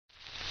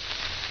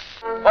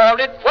For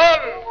it's 1,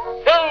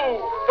 2,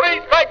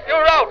 3 strikes,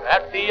 you're out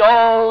at the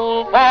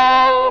old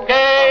ball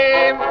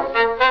game.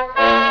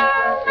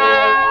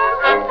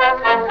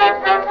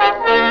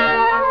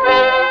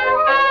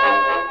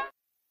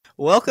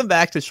 Welcome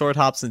back to Short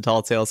Hops and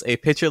Tall Tales, a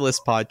Pitcher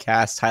List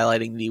podcast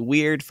highlighting the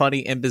weird,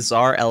 funny, and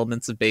bizarre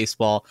elements of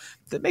baseball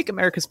that make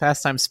America's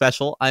pastime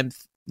special. I'm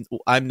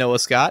Noah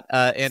Scott,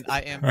 and I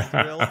am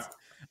thrilled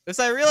because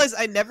I realize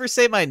I never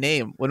say my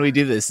name when we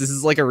do this. This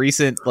is like a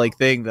recent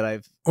thing that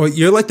I've. Well,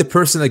 you're like the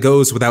person that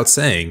goes without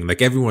saying.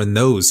 Like everyone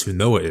knows who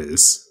Noah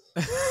is.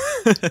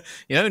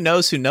 You know who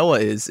knows who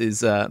Noah is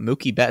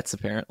Mookie Betts,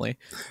 apparently.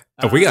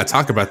 Oh, we got to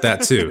talk about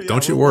that too. Yeah,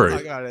 Don't you worry. We'll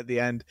talk about it at the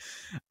end.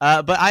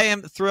 But I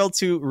am thrilled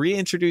to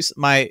reintroduce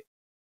my.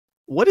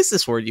 What is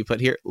this word you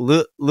put here?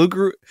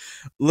 Lugubrious?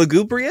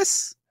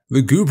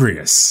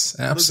 Lugubrious.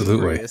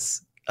 Absolutely.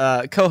 Lugubrious.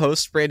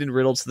 Co-host Brandon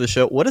Riddle to the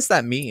show. What does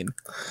that mean?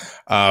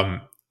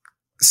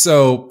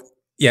 So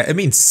yeah, it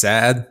means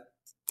sad,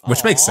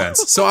 which makes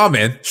sense. So I'm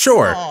in.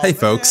 Sure. Hey,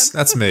 folks,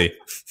 that's me.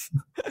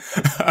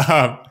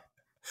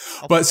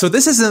 But so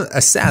this isn't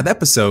a sad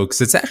episode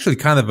because it's actually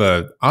kind of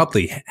a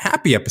oddly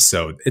happy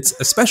episode. It's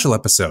a special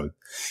episode.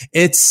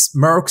 It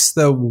marks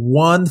the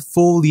 1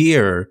 full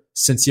year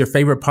since your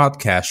favorite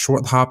podcast,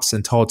 Short Hops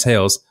and Tall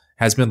Tales,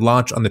 has been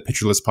launched on the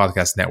Pitcher List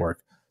Podcast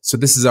Network. So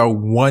this is our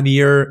 1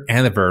 year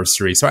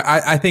anniversary. So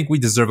I think we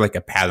deserve like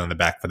a pat on the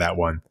back for that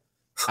one.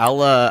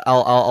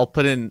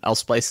 I'll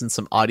splice in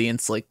some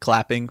audience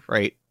clapping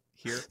right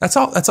here. That's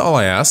all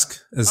I ask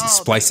is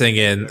splicing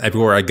in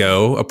everywhere I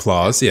go.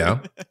 Applause. Yeah.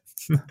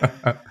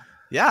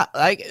 Yeah,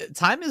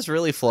 time has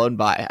really flown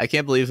by. I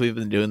can't believe we've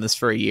been doing this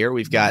for a year.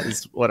 We've got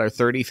our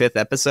 35th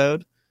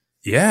episode.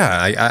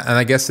 Yeah,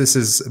 I guess this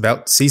is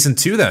about season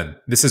 2 then.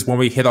 This is when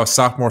we hit our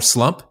sophomore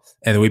slump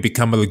and we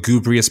become a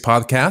lugubrious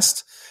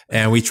podcast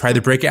and we try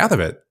to break out of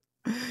it.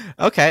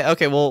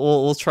 Okay.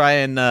 We'll try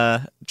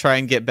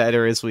and get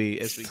better as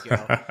we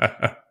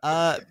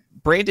go.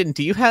 Brandon,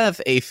 do you have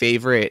a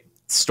favorite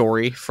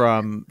story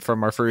from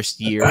our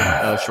first year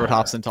of Short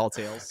Hops and Tall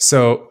Tales?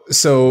 So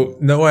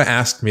Noah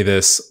asked me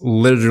this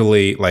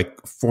literally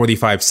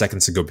 45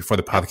 seconds ago before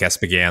the podcast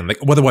began.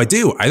 What do I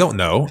do? I don't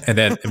know. And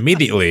then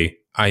immediately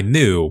I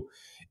knew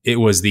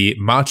it was the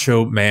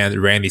Macho Man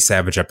Randy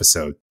Savage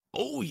episode.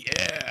 Oh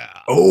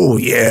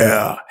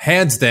yeah.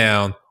 Hands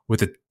down with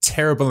the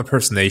terrible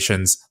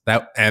impersonations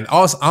and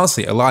also,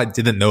 honestly, a lot I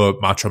didn't know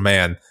of Macho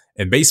Man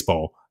in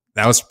baseball.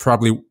 That was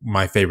probably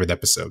my favorite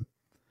episode.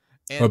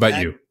 What about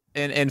you?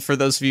 And for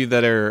those of you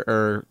that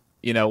are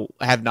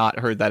have not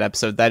heard that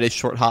episode, that is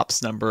Short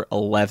Hops number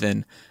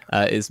 11,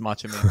 is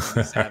Macho Man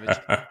Randy Savage.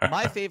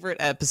 My favorite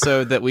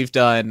episode that we've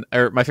done,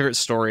 or my favorite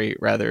story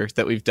rather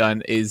that we've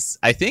done, is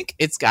I think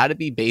it's got to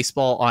be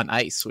Baseball on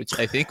Ice, which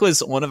I think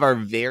was one of our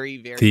very,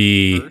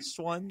 very first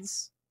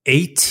ones.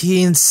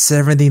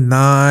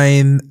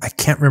 1879. I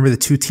can't remember the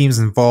two teams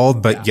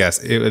involved, but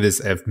yes, it is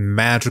a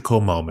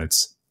magical moment.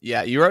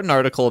 Yeah, you wrote an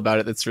article about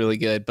it that's really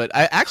good. But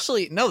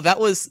that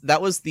was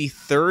the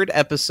third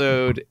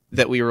episode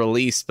that we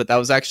released, but that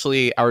was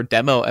actually our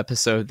demo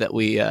episode that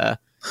we really?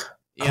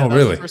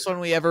 Was the first one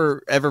we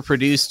ever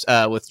produced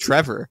with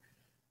Trevor.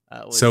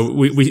 So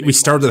we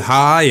started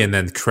high and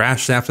then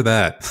crashed after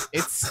that.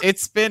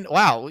 It's been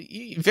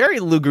very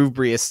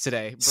lugubrious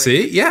today. Brandon.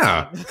 See?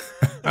 Yeah.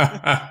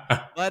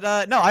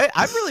 But no,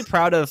 I'm really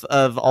proud of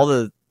all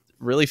the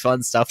really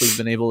fun stuff we've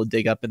been able to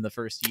dig up in the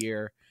first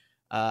year.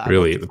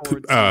 Really,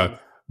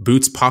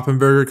 Boots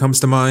Poppenberger comes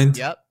to mind.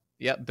 Yep.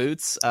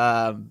 Boots.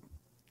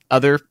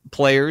 Other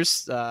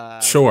players.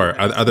 Sure.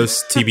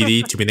 Others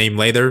TBD to be named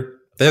later.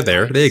 They're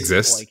there. They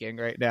exist. Blanking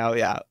right now.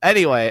 Yeah.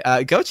 Anyway,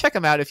 go check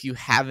them out if you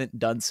haven't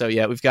done so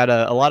yet. We've got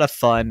a lot of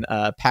fun,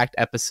 packed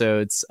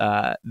episodes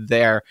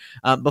there.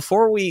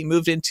 Before we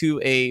moved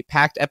into a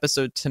packed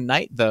episode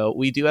tonight, though,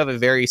 we do have a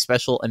very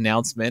special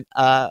announcement.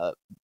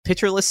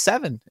 Pitcher List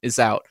 7 is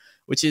out,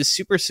 which is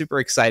super, super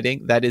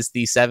exciting. That is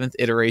the 7th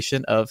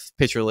iteration of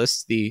Pitcher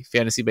List, the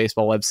fantasy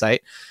baseball website,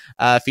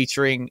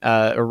 featuring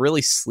a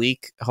really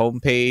sleek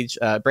homepage.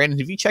 Brandon,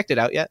 have you checked it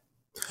out yet?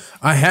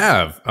 I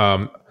have.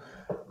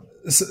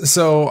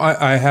 So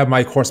I have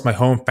my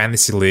home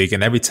fantasy league,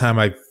 and every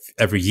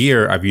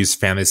year I've used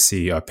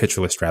fantasy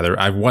Pitcher List rather.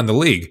 I've won the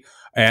league,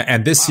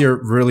 and this year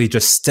really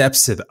just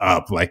steps it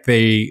up.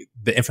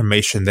 The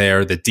information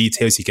there, the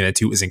details you get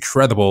into is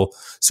incredible.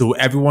 So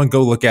everyone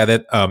go look at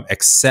it.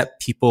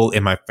 Except people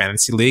in my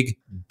fantasy league,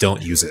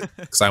 don't use it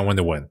because I want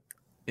to win.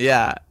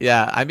 Yeah.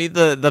 I mean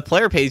the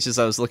player pages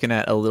I was looking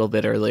at a little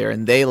bit earlier,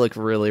 and they look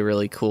really,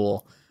 really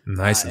cool.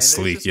 Nice and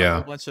sleek, yeah.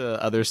 A bunch of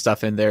other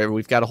stuff in there.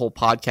 We've got a whole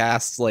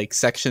podcast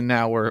section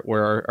now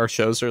where our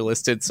shows are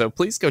listed. So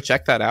please go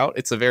check that out.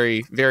 It's a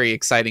very, very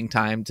exciting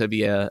time to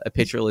be a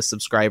Pitcher List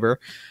subscriber,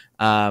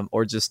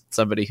 or just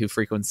somebody who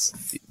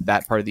frequents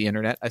that part of the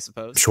internet, I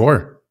suppose.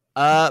 Sure.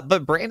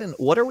 But Brandon,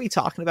 what are we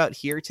talking about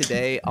here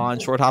today on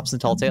Short Hops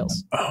and Tall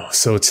Tales? Oh,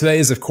 so today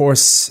is, of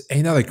course,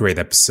 another great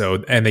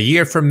episode. And a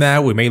year from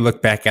now, we may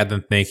look back at it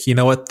and think, you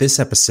know what? This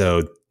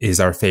episode is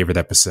our favorite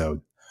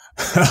episode.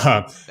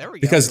 There we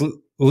go. Because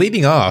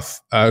leading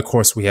off, of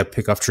course, we have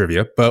Pickoff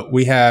Trivia, but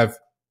we have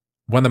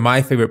one of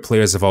my favorite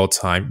players of all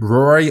time,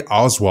 Roy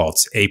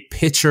Oswalt, A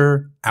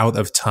Pitcher Out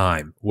of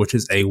Time, which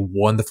is a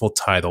wonderful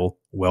title.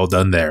 Well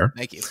done there.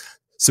 Thank you.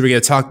 So we're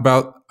going to talk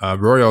about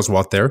Roy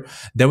Oswalt there.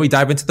 Then we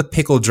dive into the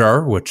pickle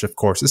jar, which of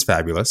course is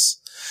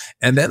fabulous.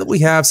 And then we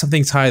have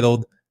something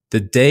titled The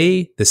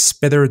Day the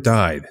Spitter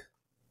Died.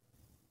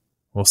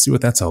 We'll see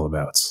what that's all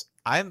about.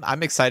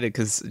 I'm excited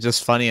because,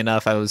 just funny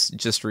enough, I was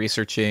just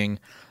researching.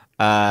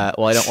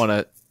 Well, I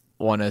don't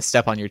want to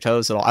step on your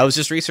toes at all. I was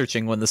just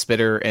researching when the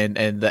spitter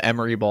and the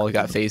emery ball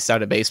got phased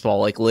out of baseball,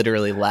 like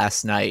literally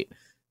last night.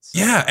 So,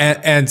 yeah,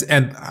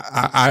 and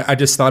I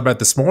just thought about it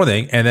this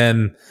morning, and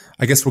then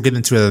I guess we'll get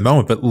into it in a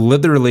moment. But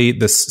literally,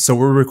 so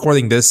we're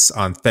recording this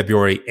on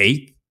February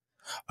 8th.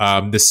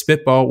 The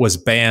spitball was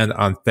banned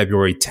on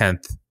February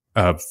 10th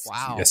of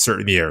a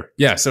certain year.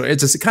 Yeah, so it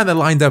just kind of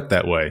lined up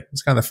that way.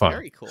 It's kind of fun.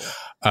 Very cool.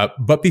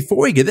 But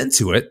before we get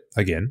into it,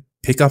 again,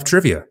 Pickoff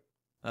Trivia.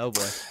 Oh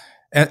boy.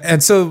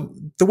 And so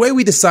the way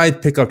we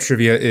decide Pickoff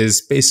Trivia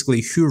is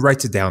basically who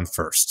writes it down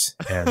first.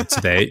 And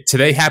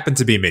today happened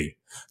to be me.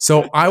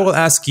 So I will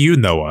ask you,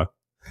 Noah,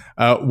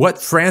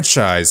 what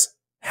franchise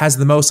has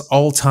the most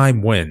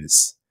all-time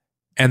wins?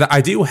 And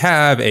I do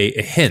have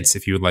a hint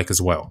if you would like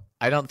as well.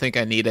 I don't think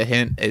I need a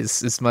hint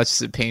as much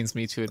as it pains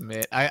me to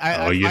admit.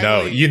 I'm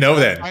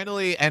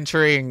finally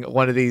entering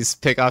one of these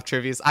Pickoff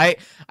Trivias. I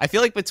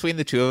feel like between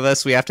the two of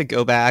us, we have to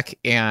go back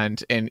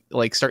and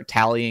like start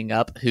tallying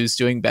up who's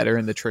doing better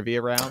in the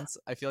trivia rounds.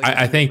 I feel like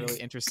I think a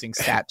really interesting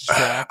stats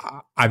track.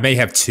 I may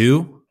have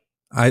two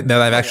that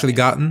I've actually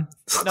gotten.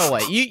 No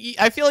way.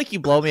 I feel like you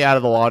blow me out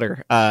of the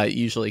water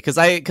usually because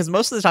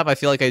most of the time I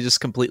feel like I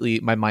just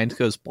my mind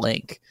goes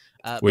blank.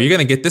 Well, you're going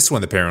to get this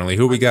one, apparently.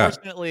 Who we got?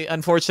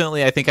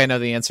 Unfortunately, I think I know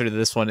the answer to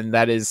this one, and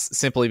that is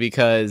simply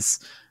because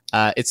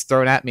it's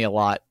thrown at me a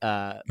lot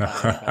by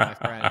my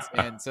friends.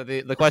 And so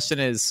the question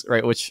is,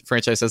 right, which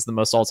franchise has the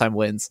most all-time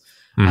wins?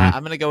 Mm-hmm.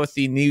 I'm going to go with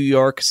the New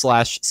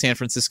York/San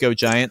Francisco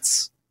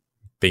Giants.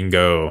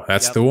 Bingo.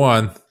 That's the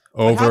one.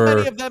 Over. How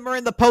many of them are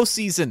in the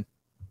postseason?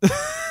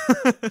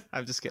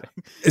 I'm just kidding.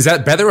 Is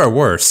that better or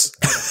worse?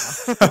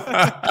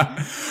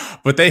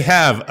 But they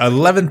have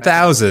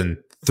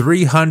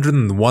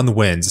 11,301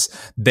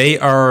 wins. They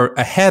are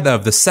ahead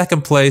of the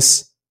second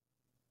place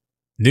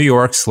New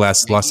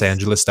York/Los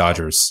Angeles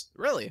Dodgers.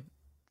 Really?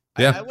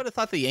 Yeah. I would have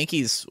thought the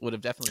Yankees would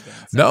have definitely been.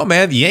 No,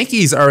 man. The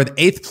Yankees are in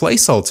 8th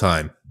place all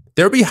time.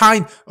 They're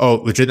behind. Oh,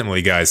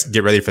 legitimately, guys,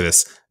 get ready for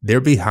this. They're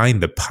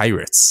behind the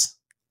Pirates.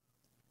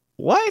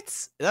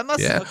 What? That must.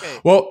 Yeah. Okay.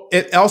 Well,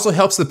 it also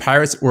helps the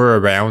Pirates were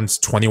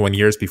around 21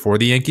 years before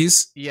the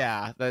Yankees.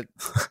 Yeah, and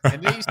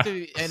they used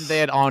to, and they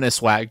had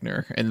Honest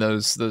Wagner in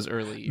those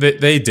early years.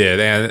 They did,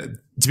 and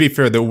to be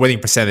fair, the winning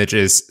percentage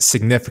is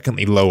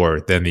significantly lower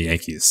than the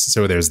Yankees.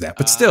 So there's that.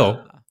 But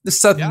still, there's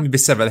something to be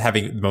said about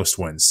having the most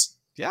wins.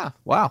 Yeah.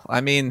 Wow.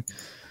 I mean,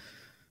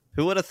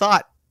 who would have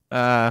thought?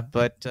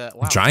 But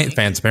wow. Giant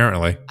fans,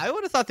 apparently. I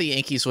would have thought the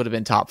Yankees would have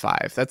been top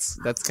 5. That's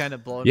kind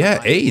of blown.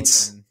 Yeah,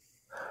 8.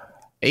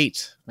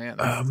 8, man.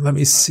 Let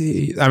me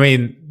see. I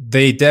mean,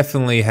 they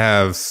definitely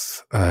have,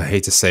 I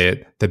hate to say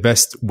it, the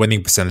best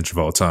winning percentage of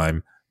all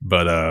time.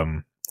 But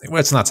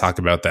let's not talk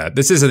about that.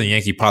 This isn't a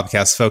Yankee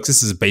podcast, folks.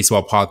 This is a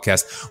baseball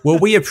podcast. Well,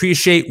 we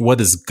appreciate what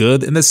is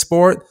good in the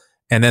sport.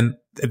 And then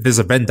if there's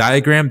a Venn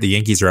diagram, the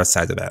Yankees are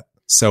outside of that.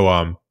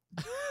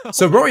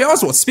 So Roy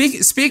Oswalt,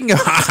 speaking of,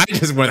 I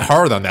just went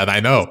hard on that, I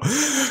know.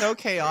 So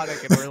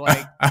chaotic, and we're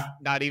like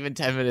not even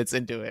 10 minutes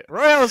into it.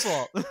 Roy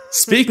Oswalt.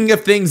 Speaking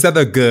of things that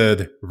are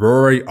good,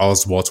 Roy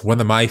Oswalt,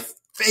 one of my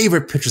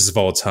favorite pitchers of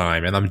all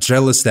time, and I'm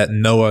jealous that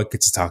Noah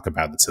gets to talk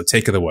about it, so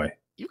take it away.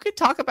 You could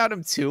talk about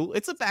him too.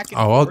 It's a back and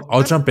forth.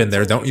 I'll jump in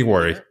there, don't you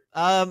worry.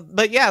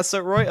 But yeah, so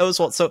Roy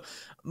Oswalt, so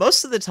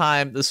most of the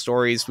time, the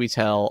stories we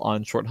tell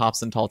on Short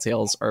Hops and Tall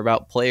Tales are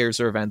about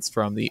players or events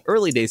from the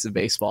early days of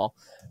baseball.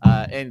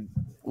 And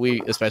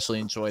we especially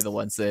enjoy the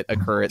ones that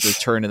occur at the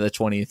turn of the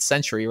 20th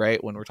century,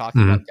 right? When we're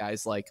talking about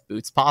guys like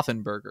Boots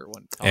Poffenberger.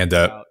 And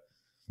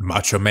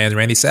Macho Man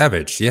Randy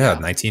Savage. Yeah.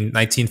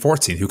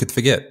 1914. Who could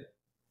forget?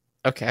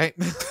 Okay.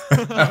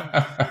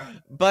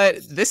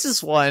 But this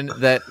is one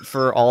that,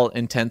 for all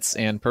intents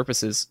and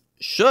purposes,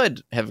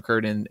 should have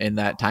occurred in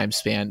that time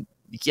span.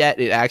 Yet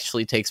it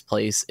actually takes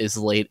place as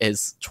late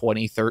as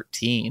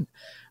 2013.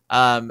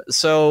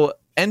 So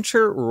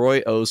enter Roy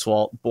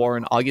Oswalt,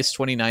 born August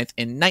 29th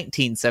in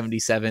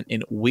 1977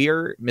 in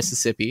Weir,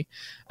 Mississippi,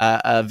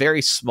 a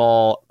very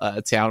small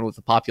town with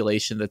a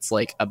population that's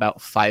like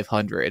about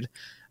 500.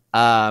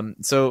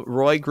 So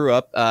Roy grew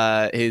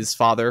up. His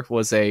father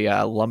was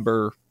a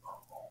lumberer.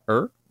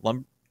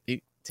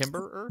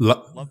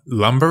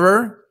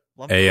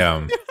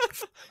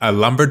 A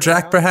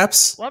lumberjack,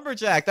 perhaps?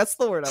 Lumberjack, that's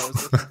the word I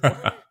was looking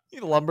for. He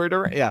lumbered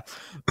around, yeah.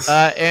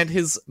 And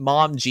his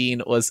mom,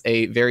 Jean, was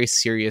a very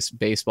serious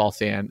baseball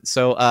fan.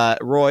 So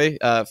Roy,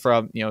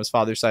 from his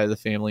father's side of the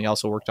family,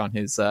 also worked on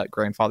his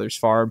grandfather's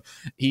farm.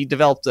 He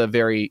developed a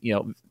very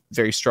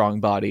very strong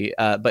body.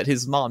 But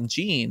his mom,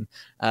 Jean,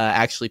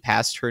 actually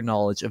passed her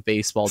knowledge of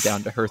baseball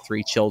down to her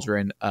 3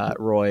 children,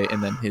 Roy,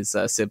 and then his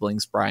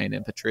siblings, Brian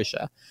and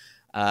Patricia.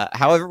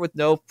 However, with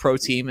no pro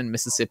team in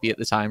Mississippi at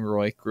the time,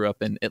 Roy grew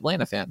up an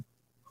Atlanta fan.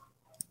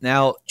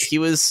 Now, he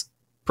was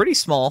pretty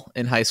small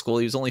in high school.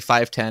 He was only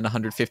 5'10",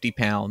 150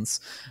 pounds,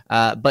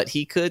 but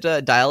he could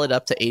dial it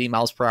up to 80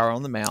 miles per hour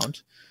on the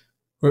mound.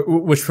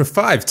 Which for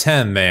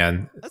 5'10",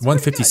 man,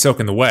 150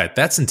 soaking the wet.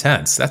 That's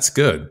intense. That's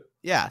good.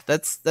 Yeah,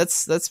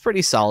 that's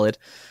pretty solid.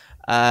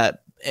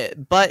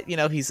 But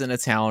he's in a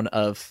town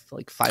of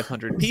like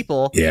 500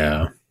 people.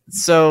 Yeah.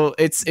 So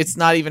it's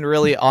not even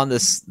really on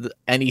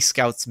any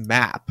scout's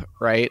map,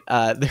 right?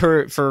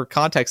 For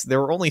context,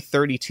 there were only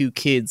 32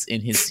 kids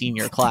in his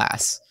senior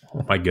class.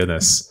 Oh my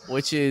goodness.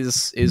 Which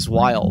is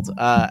wild.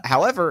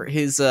 However,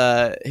 his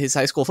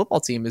high school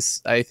football team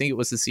I think it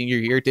was his senior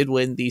year, did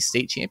win the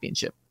state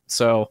championship.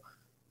 So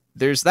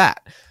there's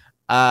that.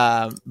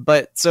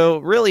 But so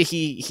really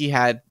he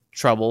had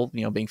trouble,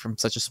 being from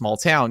such a small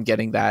town,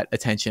 getting that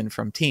attention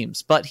from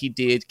teams. But he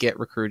did get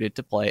recruited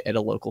to play at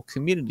a local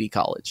community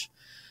college.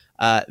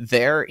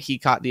 There, he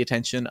caught the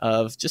attention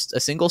of just a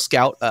single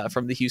scout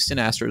from the Houston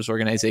Astros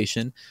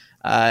organization.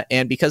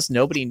 And because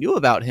nobody knew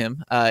about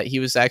him, he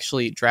was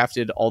actually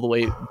drafted all the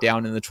way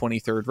down in the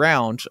 23rd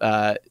round,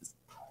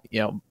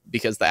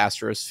 because the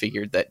Astros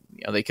figured that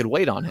they could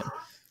wait on him.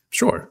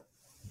 Sure.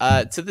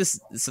 So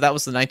that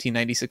was the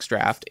 1996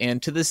 draft,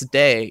 and to this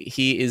day,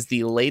 he is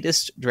the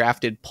latest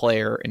drafted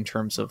player in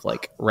terms of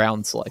like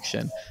round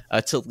selection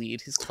to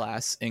lead his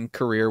class in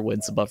career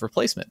wins above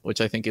replacement,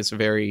 which I think is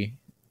very,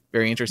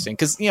 very interesting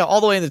because all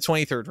the way in the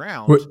 23rd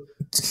round.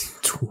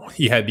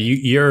 Yeah,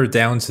 you're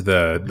down to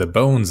the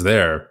bones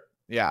there.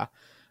 Yeah.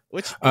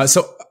 Which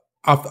so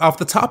off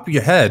the top of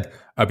your head,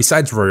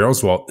 besides Roy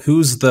Oswalt,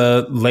 who's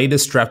the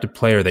latest drafted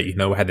player that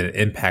had an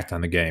impact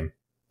on the game?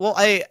 Well,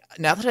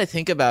 now that I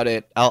think about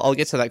it, I'll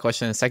get to that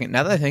question in a second.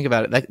 Now that I think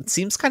about it, that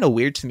seems kind of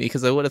weird to me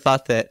because I would have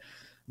thought that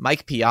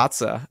Mike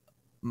Piazza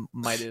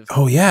might have.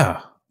 Oh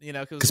yeah,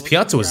 because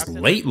Piazza was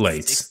late.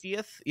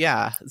 60th,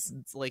 yeah, it's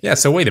like yeah.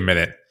 So wait a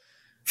minute.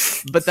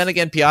 But then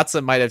again,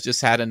 Piazza might have just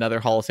had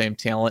another Hall of Fame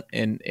talent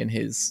in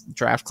his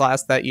draft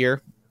class that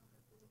year.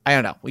 I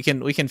don't know. We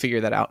can figure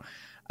that out.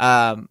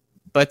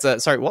 But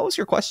sorry, what was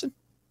your question?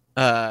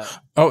 So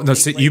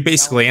you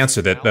basically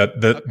answered it.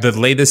 The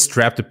latest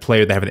drafted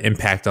player that have an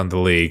impact on the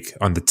league,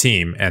 on the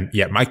team, and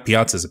yeah, Mike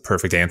Piazza is a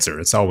perfect answer.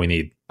 It's all we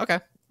need. Okay.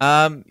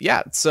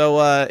 Yeah.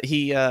 So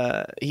he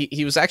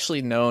was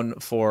actually known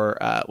for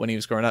when he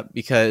was growing up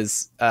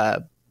because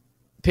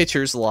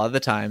pitchers a lot of the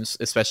times,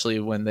 especially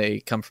when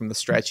they come from the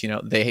stretch,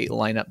 they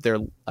line up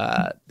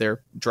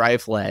their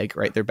drive leg,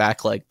 right, their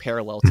back leg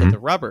parallel to the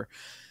rubber.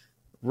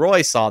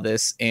 Roy saw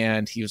this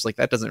and he was like,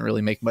 that doesn't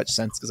really make much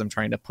sense because I'm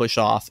trying to push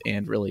off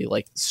and really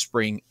like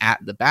spring at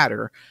the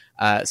batter.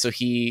 So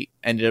he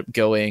ended up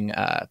going,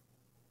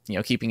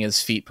 keeping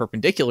his feet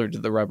perpendicular to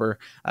the rubber,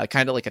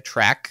 kind of like a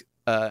track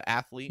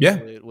athlete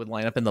would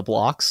line up in the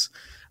blocks.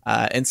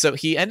 And so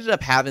he ended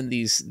up having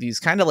these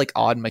kind of like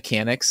odd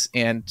mechanics.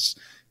 And,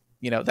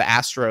 the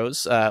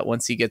Astros,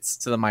 once he gets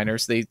to the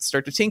minors, they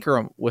start to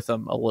tinker with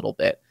him a little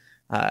bit.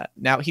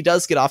 Now he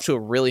does get off to a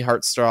really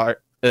hot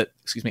start in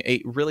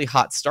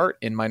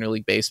minor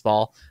league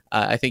baseball.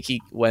 I think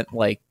he went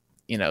 7-1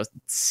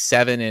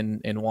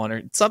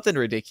 or something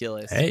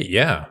ridiculous. Hey,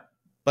 yeah.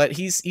 But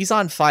he's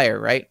on fire,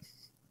 right?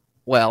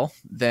 Well,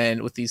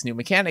 then with these new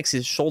mechanics,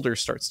 his shoulder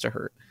starts to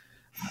hurt.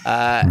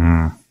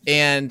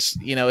 And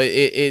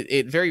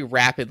it very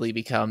rapidly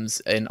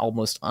becomes an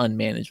almost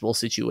unmanageable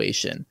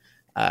situation.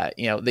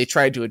 They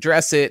tried to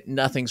address it,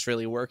 nothing's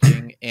really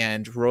working,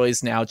 and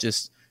Roy's now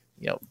just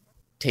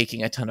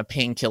taking a ton of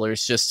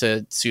painkillers just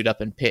to suit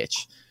up and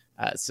pitch.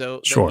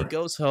 So then he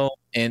goes home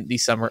in the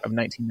summer of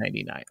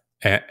 1999.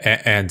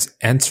 And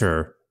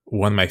enter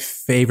one of my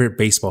favorite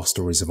baseball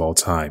stories of all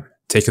time.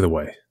 Take it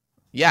away.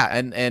 Yeah,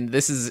 and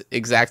this is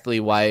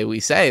exactly why we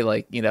say,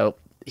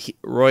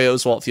 Roy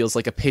Oswalt feels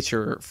like a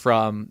pitcher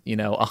from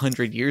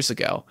 100 years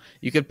ago.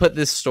 You could put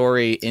this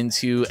story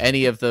into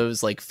any of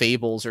those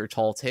fables or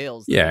tall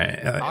tales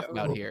that we talk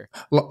about here.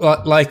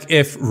 Like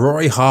if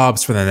Roy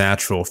Hobbs from The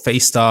Natural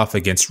faced off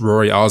against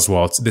Roy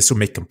Oswalt, this would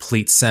make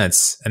complete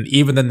sense. And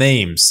even the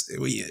names,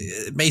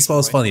 baseball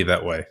is funny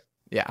that way.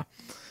 Yeah.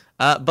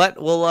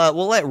 But we'll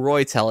let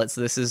Roy tell it.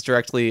 So this is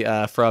directly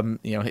from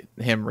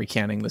him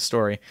recanting the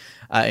story,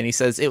 and he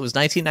says, "It was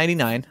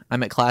 1999.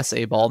 I'm at Class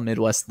A ball,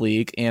 Midwest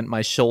League, and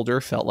my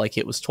shoulder felt like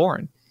it was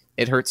torn.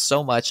 It hurt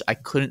so much I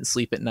couldn't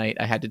sleep at night.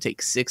 I had to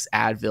take 6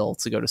 Advil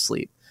to go to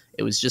sleep.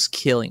 It was just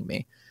killing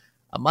me.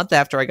 A month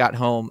after I got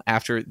home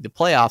after the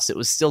playoffs, it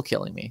was still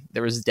killing me.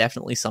 There was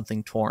definitely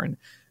something torn.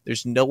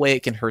 There's no way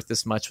it can hurt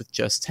this much with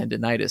just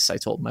tendonitis. I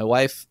told my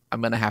wife, I'm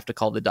going to have to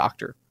call the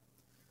doctor.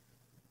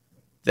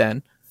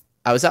 Then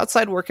I was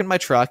outside working my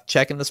truck,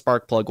 checking the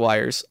spark plug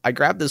wires. I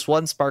grabbed this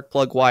one spark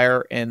plug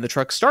wire and the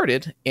truck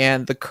started,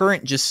 and the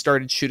current just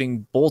started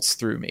shooting bolts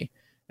through me.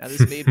 Now,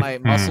 this made my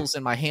muscles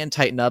in my hand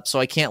tighten up, so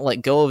I can't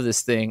let go of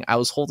this thing. I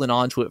was holding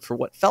on to it for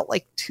what felt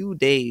like 2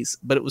 days,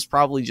 but it was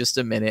probably just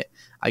a minute.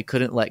 I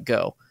couldn't let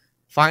go.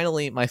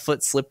 Finally, my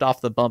foot slipped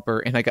off the bumper,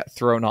 and I got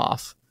thrown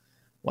off.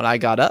 When I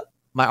got up,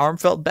 my arm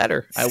felt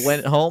better. I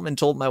went home and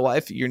told my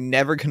wife, "You're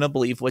never going to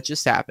believe what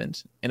just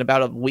happened." And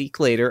about a week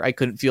later, I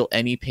couldn't feel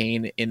any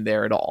pain in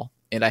there at all,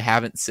 and I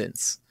haven't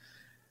since.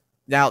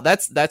 Now,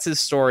 that's his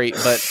story,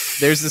 but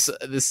there's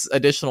this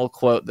additional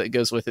quote that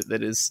goes with it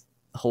that is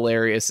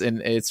hilarious,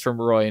 and it's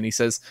from Roy, and he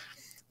says,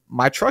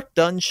 "My truck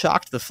done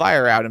shocked the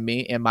fire out of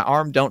me, and my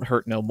arm don't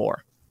hurt no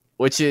more,"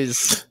 which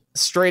is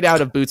straight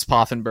out of Boots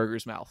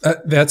Poffenberger's mouth.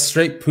 That's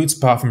straight Boots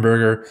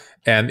Poffenberger,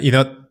 and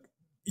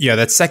yeah,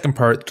 that second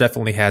part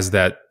definitely has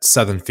that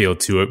southern feel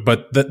to it.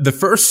 But the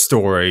first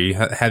story,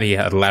 had he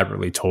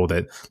elaborately told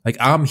it, like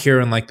I'm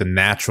hearing like the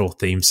natural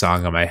theme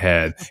song in my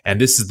head, and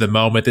this is the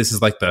moment. This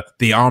is like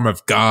the arm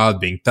of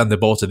God being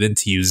thunderbolted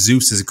into you.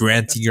 Zeus is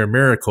granting your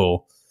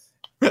miracle,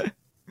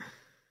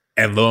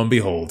 and lo and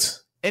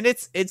behold, and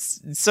it's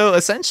so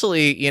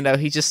essentially,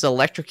 he just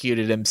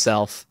electrocuted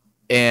himself,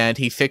 and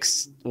he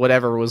fixed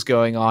whatever was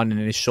going on in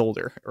his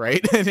shoulder,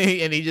 right? and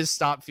he just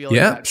stopped feeling.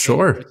 Yeah, that pain,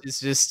 sure. Which is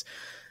just.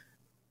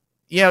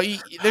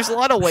 There's a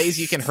lot of ways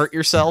you can hurt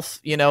yourself,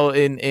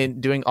 in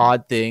doing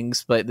odd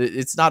things, but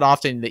it's not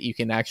often that you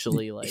can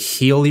actually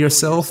heal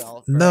yourself.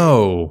 Right?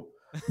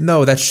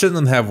 No, that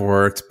shouldn't have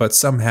worked, but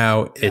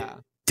somehow it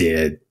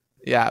did.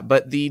 Yeah,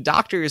 but the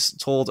doctors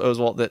told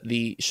Oswalt that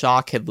the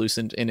shock had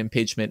loosened an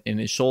impingement in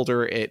his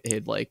shoulder. It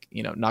had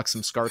knocked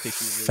some scar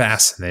tissue loose.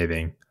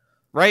 Fascinating,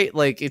 right?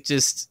 Like it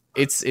just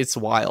it's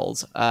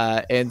wild.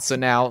 And so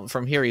now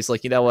from here he's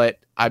like, you know what?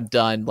 I'm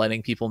done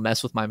letting people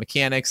mess with my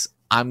mechanics.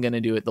 I'm going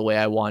to do it the way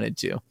I wanted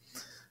to.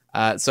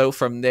 So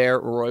from there,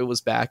 Roy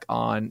was back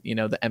on,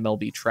 the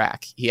MLB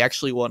track. He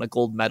actually won a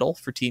gold medal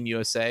for Team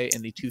USA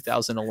in the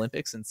 2000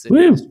 Olympics in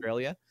Sydney,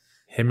 Australia.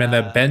 Him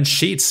and Ben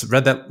Sheets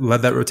led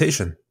that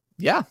rotation.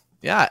 Yeah.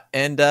 Yeah.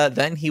 And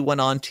then he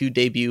went on to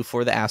debut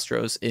for the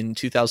Astros in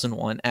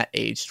 2001 at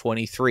age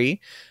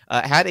 23.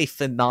 Had a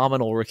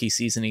phenomenal rookie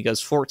season. He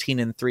goes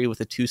 14-3 with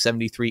a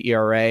 2.73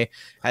 ERA,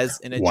 has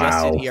an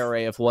adjusted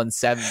ERA of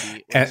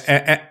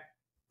 1.70.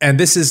 And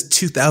this is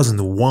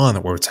 2001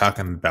 that we're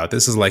talking about.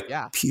 This is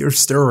pure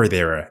steroid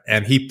era.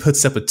 And he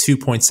puts up a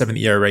 2.7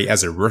 ERA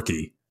as a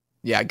rookie.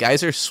 Yeah,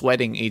 guys are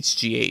sweating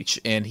HGH,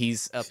 and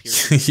he's up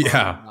here.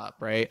 Up,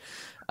 right?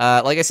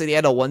 Like I said, he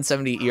had a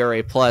 1.70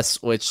 ERA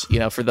plus, which,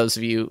 for those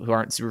of you who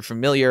aren't super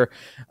familiar,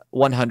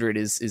 100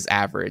 is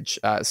average.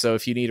 So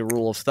if you need a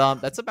rule of thumb,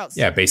 that's about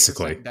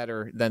basically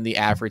better than the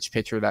average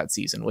pitcher that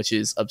season, which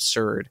is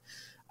absurd.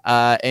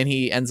 And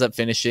he ends up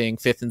finishing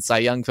 5th in Cy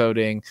Young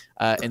voting,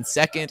 and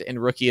 2nd in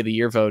Rookie of the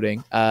Year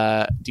voting.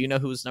 Do you know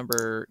who's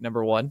number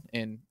 1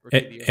 in Rookie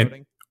of the Year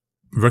voting?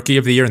 Rookie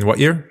of the Year in what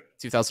year?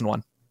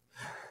 2001.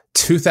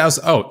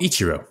 2000. Oh,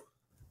 Ichiro.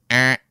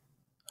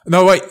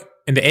 No, wait.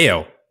 In the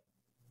AL.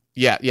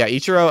 Yeah,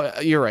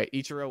 Ichiro. You're right.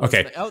 Ichiro.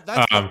 Okay.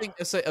 That's the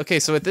thing. Okay,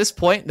 so at this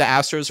point, the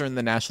Astros are in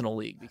the National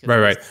League.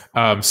 Right.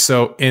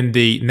 So in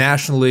the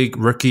National League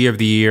Rookie of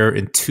the Year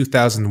in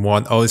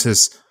 2001.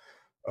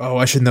 Oh,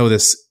 I should know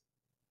this.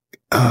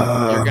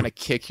 You're going to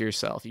kick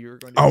yourself.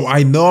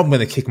 I know I'm going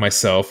to kick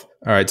myself.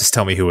 All right, just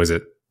tell me who is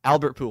it?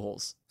 Albert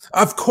Pujols.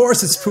 Of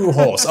course it's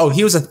Pujols. Oh,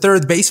 he was a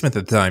third baseman at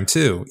the time,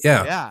 too.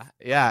 Yeah.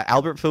 Yeah.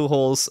 Albert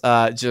Pujols,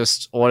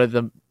 just one of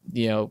the,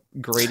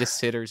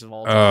 greatest hitters of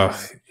all time.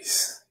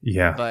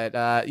 Yeah.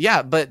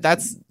 But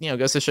that's,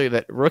 goes to show you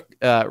that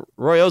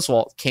Roy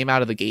Oswalt came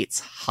out of the gates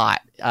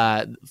hot.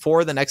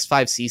 For the next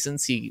 5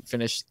 seasons, he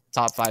finished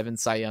top 5 in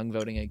Cy Young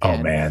voting again.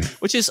 Oh, man.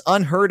 Which is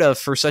unheard of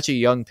for such a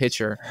young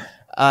pitcher.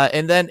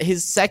 And then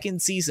his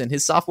second season,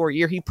 his sophomore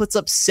year, he puts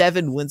up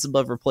 7 wins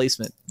above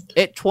replacement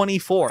at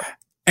 24.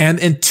 And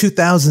in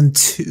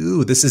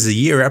 2002, this is a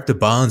year after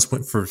Bonds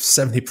went for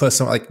 70 plus.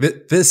 So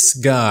this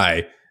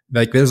guy,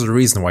 there's a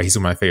reason why he's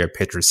one of my favorite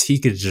pitchers. He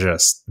could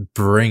just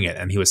bring it,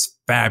 and he was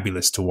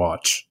fabulous to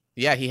watch.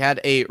 Yeah, he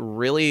had a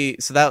really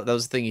that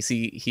was the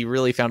thing. He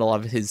really found a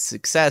lot of his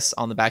success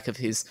on the back of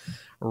his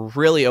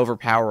really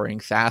overpowering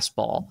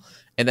fastball,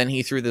 and then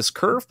he threw this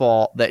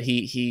curveball that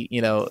he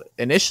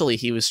initially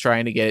he was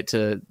trying to get it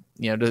to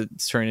to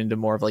turn into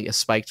more of like a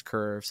spiked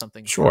curve,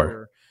 something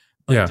shorter.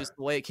 But just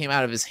the way it came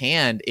out of his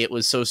hand, it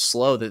was so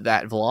slow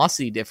that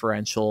velocity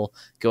differential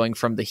going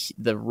from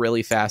the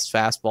really fast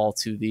fastball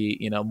to the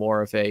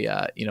more of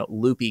a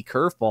loopy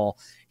curveball,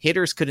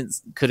 hitters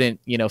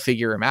couldn't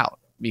figure him out,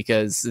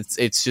 because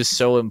it's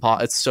just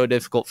it's so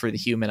difficult for the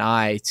human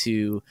eye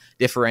to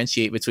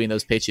differentiate between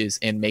those pitches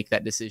and make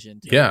that decision.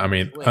 Yeah, I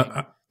mean,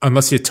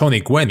 unless you're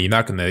Tony Gwynn, you're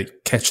not going to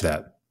catch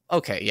that.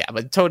 Okay, yeah,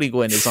 but Tony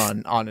Gwynn is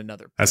on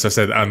another. As I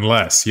said,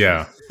 unless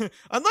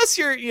unless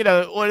you're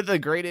one of the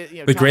greatest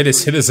the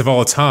greatest hitters of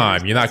all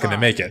time, you're not going to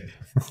make it.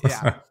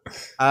 Yeah.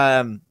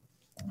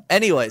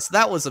 Anyways,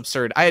 that was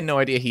absurd. I had no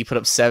idea he put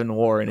up 7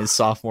 WAR in his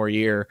sophomore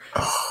year.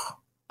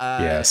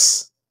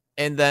 Yes.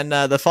 And then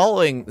the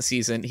following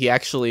season, he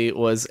actually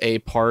was a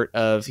part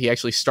of. He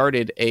actually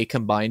started a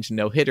combined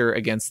no hitter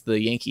against the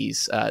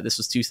Yankees. This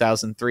was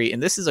 2003,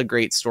 and this is a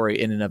great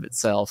story in and of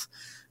itself.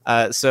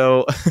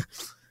 So,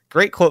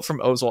 great quote from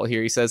Oswalt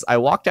here. He says, "I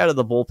walked out of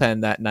the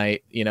bullpen that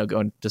night,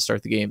 going to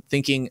start the game,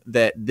 thinking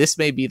that this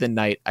may be the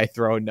night I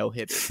throw a no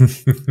hitter."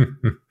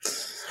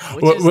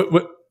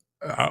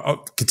 I'll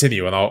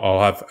continue, and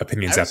I'll have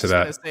opinions after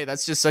that. Say,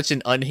 that's just such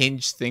an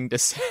unhinged thing to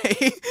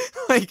say.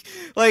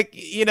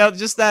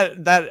 Just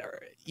that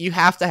you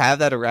have to have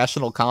that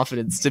irrational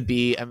confidence to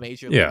be a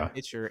major league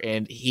pitcher,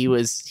 and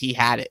he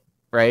had it,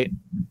 right?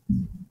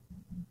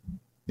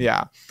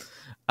 Yeah.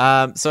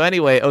 So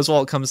anyway,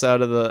 Oswalt comes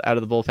out of the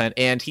bullpen,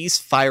 and he's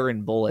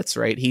firing bullets,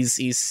 right?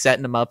 He's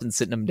setting them up and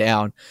sitting them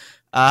down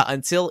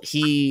until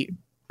he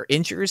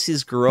injures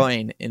his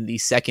groin in the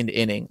second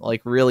inning,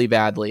 like really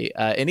badly.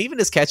 And even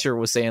his catcher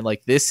was saying,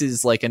 like, this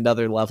is like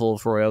another level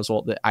of Roy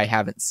Oswalt that I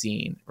haven't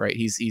seen, right?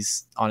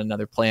 He's on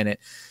another planet.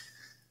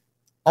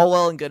 All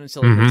well and good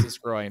until he hurts his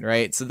groin,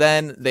 right? So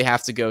then they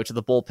have to go to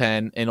the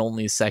bullpen in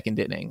only his second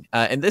inning.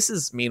 And this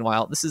is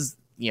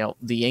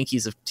the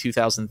Yankees of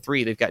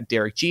 2003. They've got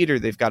Derek Jeter.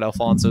 They've got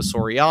Alfonso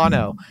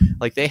Soriano.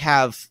 Like, they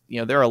have,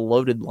 they're a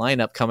loaded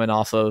lineup coming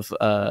off of,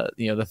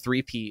 the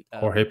three-peat.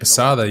 Jorge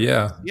Posada,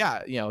 yeah.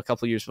 Yeah, a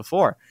couple years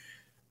before.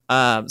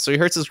 So he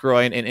hurts his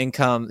groin, and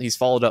he's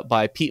followed up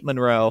by Pete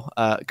Monroe,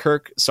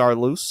 Kirk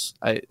Saarloos,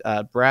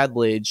 Brad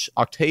Lidge,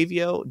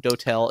 Octavio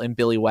Dotel, and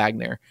Billy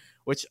Wagner,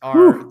 which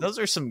those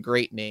are some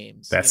great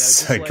names.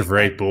 That's a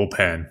great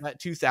bullpen. That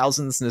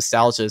 2000s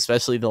nostalgia,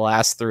 especially the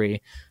last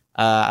three.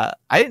 I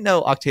didn't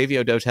know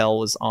Octavio Dotel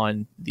was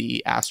on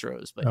the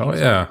Astros, but he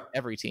was on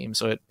every team,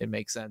 so it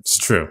makes sense.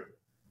 It's true.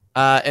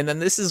 And then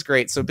this is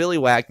great. So Billy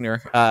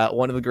Wagner,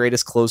 one of the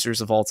greatest closers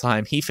of all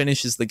time, he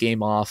finishes the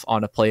game off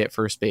on a play at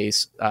first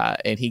base,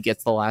 and he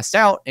gets the last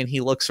out, and he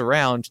looks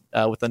around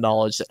with the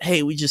knowledge that,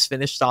 hey, we just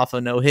finished off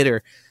a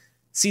no-hitter.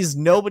 Sees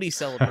nobody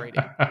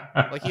celebrating.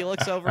 Like, he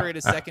looks over at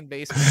his second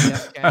baseman,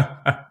 Jeff Kent.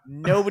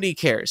 Nobody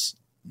cares.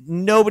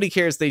 Nobody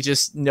cares. They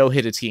just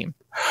no-hit a team.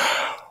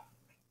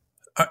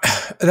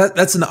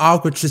 That's an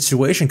awkward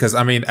situation because,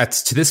 I mean,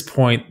 to this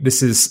point,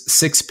 this is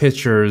 6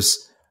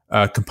 pitchers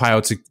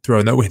compiled to throw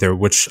a no-hitter,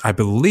 which I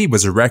believe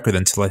was a record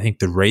until I think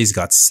the Rays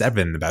got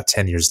 7 about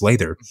 10 years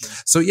later.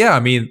 So, yeah, I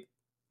mean,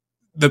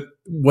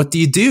 what do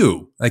you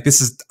do? Like,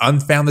 this is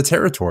unfounded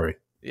territory.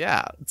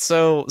 Yeah.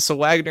 So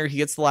Wagner, he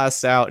gets the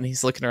last out, and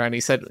he's looking around. He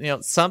said,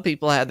 some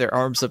people had their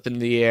arms up in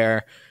the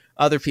air.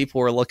 Other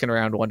people were looking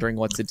around wondering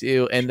what to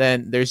do. And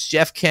then there's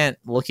Jeff Kent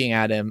looking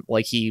at him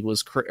like he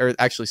was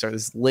this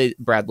is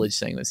Brad Lidge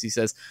saying this. He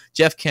says,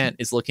 Jeff Kent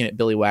is looking at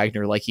Billy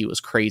Wagner like he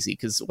was crazy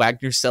because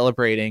Wagner's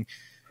celebrating.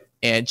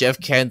 And Jeff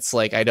Kent's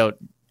like,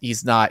 he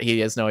has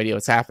no idea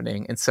what's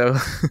happening. And so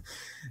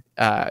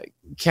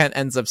Kent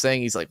ends up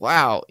saying, he's like,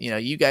 wow,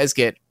 you guys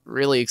get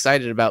really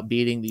excited about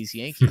beating these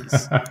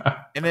Yankees.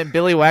 And then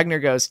Billy Wagner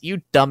goes,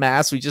 you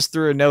dumbass, we just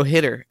threw a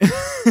no-hitter.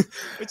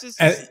 Which is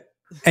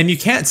and you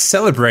can't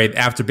celebrate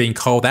after being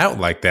called out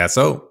like that.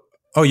 So,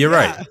 you're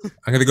right.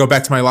 I'm going to go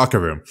back to my locker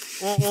room.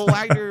 Well,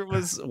 Wagner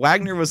was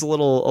a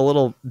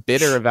little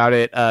bitter about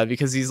it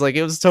because he's like,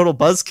 it was a total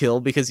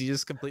buzzkill because he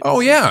just completely. Oh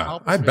yeah,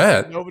 I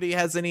bet nobody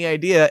has any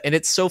idea, and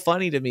it's so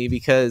funny to me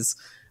because,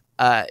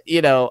 how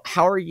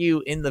are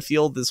you in the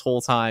field this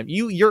whole time?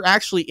 You're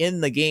actually in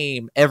the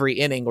game every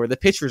inning, where the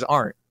pitchers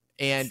aren't.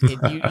 And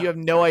you have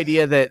no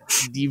idea that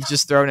you've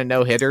just thrown a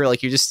no hitter.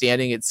 Like, you're just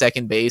standing at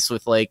second base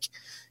with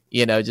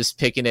just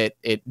picking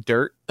it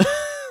dirt.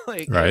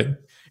 Right.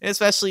 And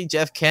especially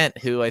Jeff Kent,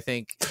 who I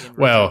think.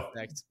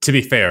 To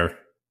be fair,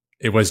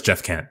 it was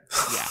Jeff Kent.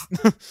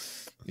 Yeah.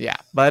 Yeah.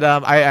 But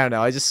I don't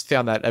know. I just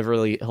found that a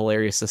really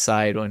hilarious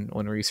aside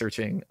when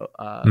researching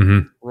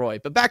Roy.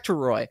 But back to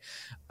Roy.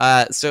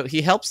 So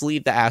he helps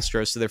lead the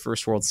Astros to their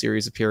first World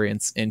Series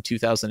appearance in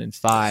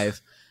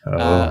 2005.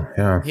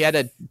 He had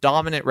a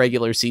dominant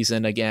regular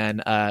season again,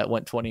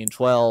 went 20-12,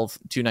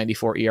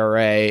 2.94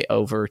 ERA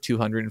over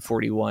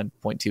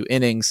 241.2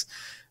 innings.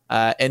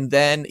 And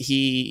then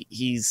he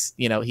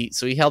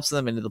helps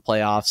them into the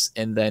playoffs,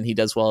 and then he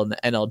does well in the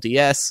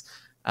NLDS.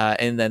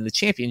 And then the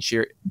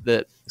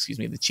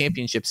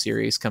championship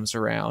series comes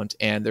around,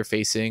 and they're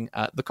facing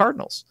the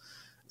Cardinals.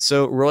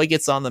 So Roy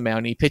gets on the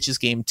mound, he pitches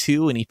game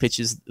 2, and he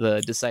pitches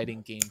the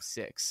deciding game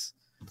 6.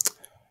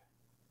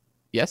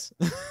 Yes.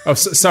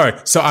 Sorry.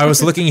 So I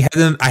was looking ahead,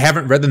 and I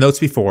haven't read the notes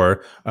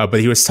before, but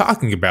he was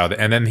talking about it,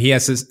 and then he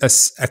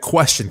has a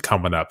question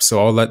coming up.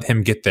 So I'll let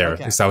him get there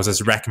because I was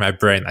just racking my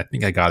brain. I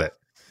think I got it.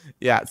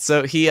 Yeah.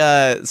 So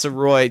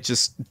Roy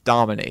just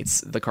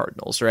dominates the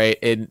Cardinals, right?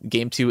 In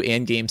game 2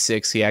 and game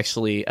 6, he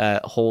actually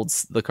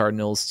holds the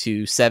Cardinals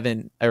to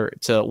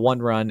 1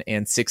 run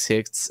and 6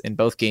 hits in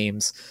both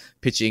games,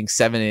 pitching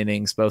 7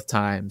 innings both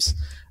times.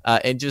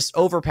 And just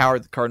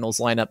overpowered the Cardinals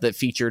lineup that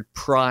featured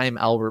prime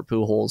Albert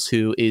Pujols,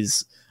 who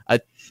is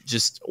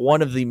just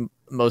one of the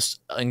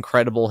most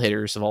incredible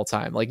hitters of all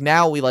time. Like,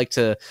 now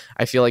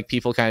I feel like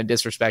people kind of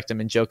disrespect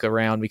him and joke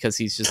around because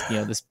he's just,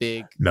 this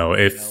big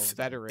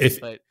veteran.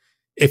 But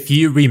If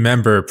you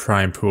remember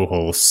Prime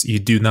Pujols, you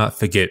do not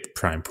forget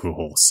Prime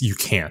Pujols. You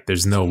can't.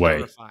 There's no way.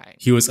 Terrifying.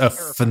 He was a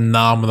Terrifying.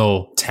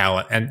 phenomenal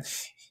talent and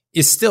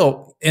is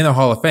still in a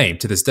Hall of Fame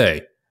to this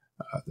day.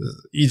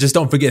 You just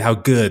don't forget how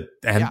good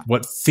and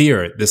what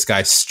fear this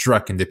guy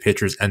struck into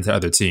pitchers and to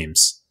other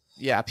teams.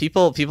 Yeah,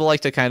 people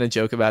like to kind of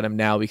joke about him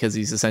now because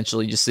he's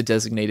essentially just a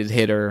designated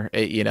hitter,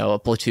 a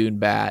platoon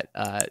bat,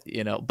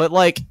 but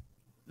like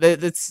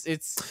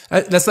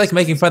that's like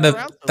making fun of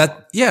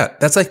that. Yeah,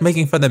 that's like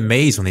making fun of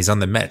Mays when he's on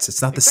the Mets.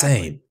 It's not the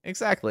same.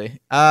 Exactly.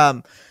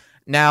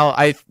 Now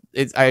I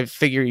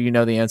figure you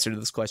know the answer to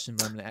this question,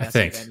 but I'm going to ask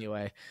it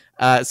anyway.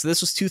 So this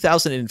was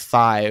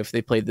 2005.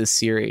 They played this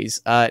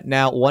series.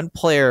 Now one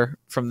player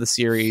from the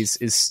series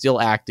is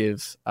still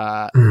active.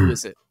 Who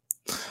is it?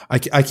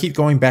 I keep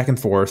going back and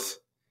forth.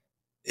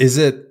 Is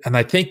it? And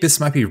I think this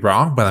might be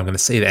wrong, but I'm going to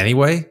say it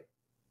anyway.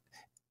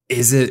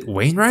 Is it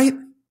Wainwright?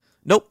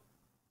 Nope.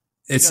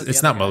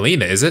 It's not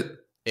Molina, is it?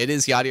 It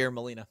is Yadier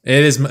Molina.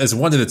 It is. It's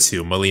one of the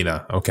two.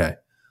 Molina. Okay.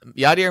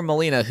 Yadier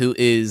Molina, who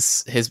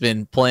has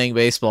been playing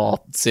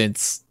baseball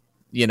since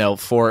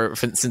since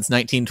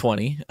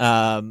 1920.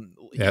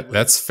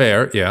 That's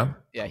fair. Yeah.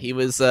 Yeah,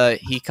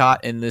 he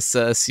caught in this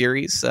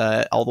series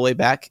all the way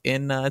back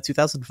in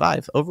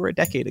 2005, over a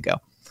decade ago.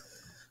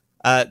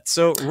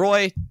 So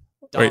Roy.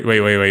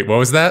 Wait. What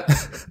was that?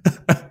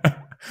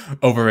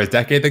 Over a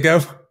decade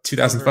ago?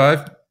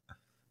 2005?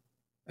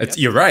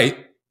 You're right.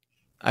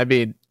 I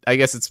mean, I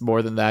guess it's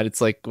more than that. It's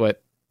like,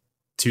 what?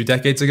 2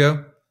 decades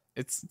ago?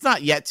 It's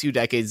not yet 2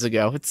 decades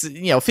ago. It's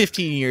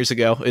 15 years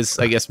ago is,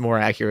 I guess, more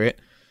accurate.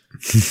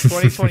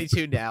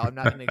 2022 now. I'm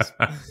not going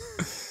to.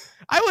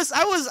 I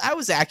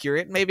was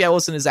accurate. Maybe I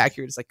wasn't as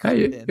accurate as I could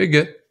have been. You're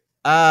good.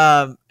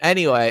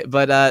 Anyway,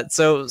 but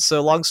so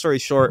long story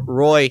short,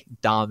 Roy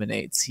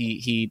dominates.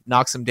 He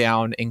knocks him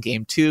down in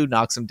game 2,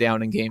 knocks him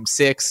down in game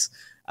 6.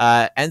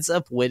 Ends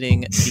up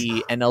winning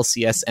the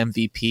NLCS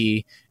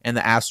MVP, and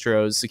the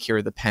Astros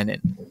secure the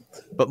pennant.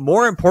 But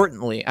more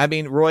importantly, I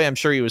mean, Roy, I'm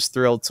sure he was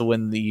thrilled to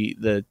win the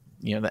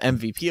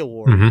MVP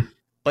award,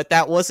 but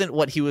that wasn't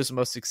what he was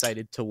most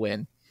excited to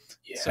win.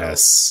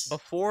 Yes. So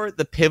before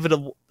the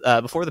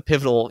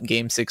pivotal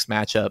Game 6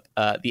 matchup,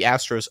 the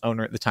Astros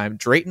owner at the time,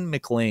 Drayton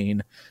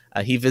McLane,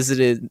 he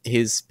visited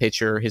his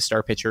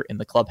star pitcher, in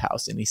the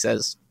clubhouse, and he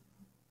says,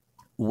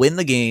 "Win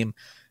the game,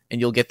 and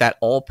you'll get that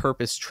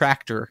all-purpose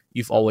tractor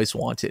you've always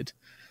wanted."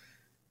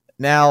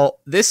 Now,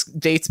 this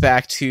dates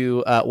back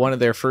to one of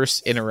their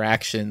first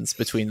interactions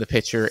between the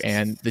pitcher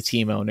and the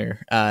team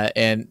owner.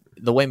 And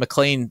the way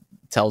McLean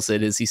tells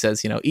it is, he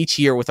says, each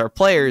year with our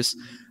players,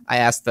 I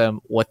ask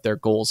them what their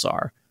goals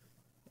are.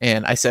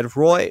 And I said,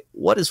 "Roy,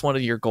 what is one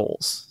of your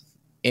goals?"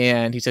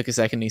 And he took a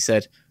second and he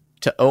said,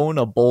 "To own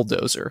a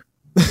bulldozer."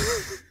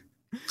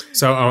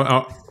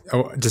 So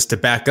just to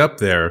back up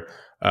there,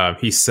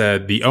 he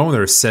said the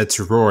owner said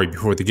to Roy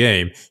before the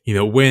game,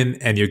 win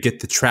and you'll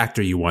get the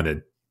tractor you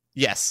wanted.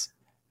 Yes.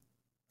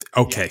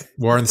 Okay. Yeah.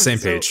 We're on the same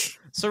page.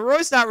 So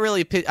Roy's not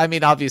really, I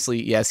mean,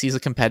 obviously, yes, he's a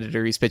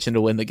competitor. He's pitching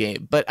to win the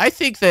game. But I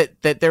think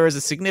that there was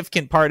a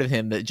significant part of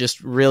him that just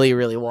really,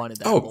 really wanted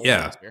that. Oh,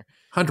 yeah.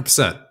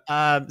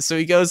 100%. So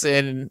he goes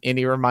in and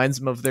he reminds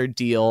him of their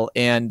deal.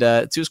 And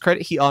to his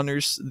credit, he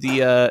honors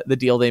the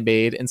deal they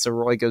made. And so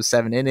Roy goes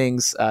 7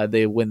 innings.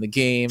 They win the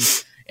game.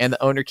 And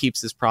the owner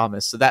keeps his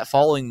promise. So that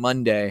following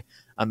Monday,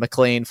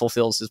 McLean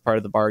fulfills his part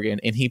of the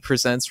bargain, and he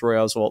presents Roy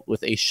Oswalt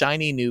with a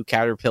shiny new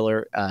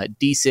Caterpillar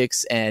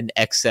D6 and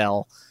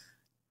XL.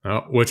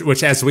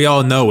 Which, as we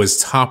all know, is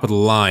top of the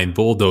line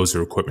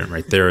bulldozer equipment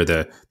right there.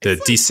 The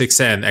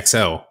D6 and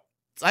XL.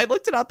 I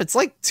looked it up. It's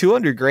like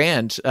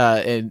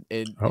 $200,000 in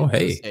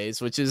those days,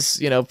 which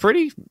is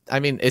pretty. I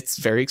mean, it's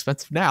very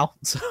expensive now.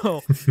 So,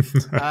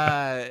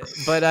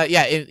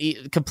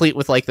 complete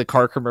with like the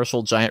car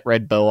commercial giant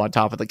red bow on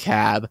top of the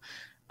cab.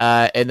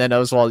 And then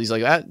Oswald, he's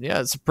like,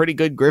 it's a pretty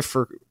good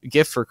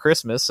gift for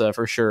Christmas,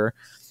 for sure.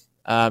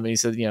 And he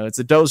said, it's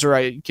a dozer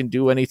I can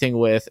do anything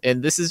with.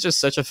 And this is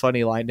just such a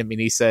funny line to me.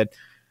 And he said,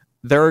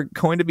 "There are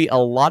going to be a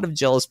lot of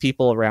jealous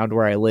people around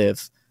where I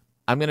live.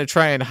 I'm going to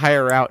try and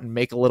hire out and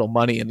make a little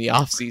money in the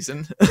off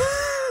season."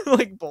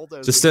 Like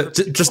bulldozer.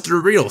 Just a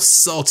real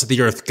salt of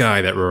the earth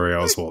guy, that Roy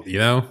Oswalt,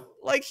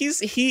 Like he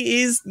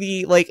is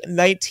the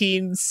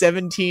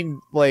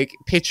 1917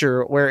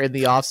 pitcher where in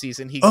the off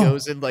season he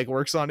goes and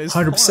works on his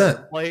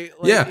 100%.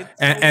 Yeah,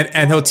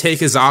 and he'll take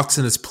his ox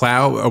and his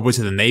plow over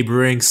to the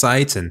neighboring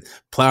sites and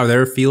plow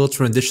their fields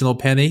for an additional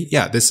penny.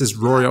 Yeah, this is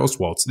Roy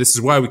Oswalt. This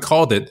is why we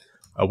called it.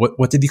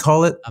 What did he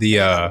call it?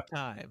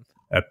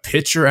 A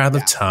pitcher out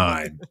of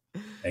time.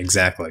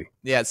 Exactly.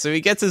 Yeah, so he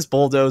gets his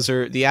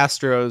bulldozer. The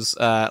Astros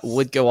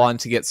would go on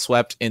to get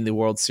swept in the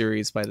World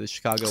Series by the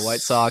Chicago White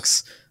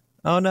Sox.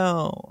 Oh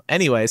no.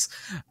 Anyways,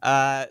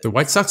 the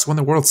White Sox won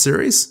the World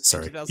Series?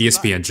 Sorry.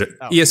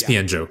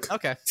 ESPN joke.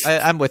 Okay.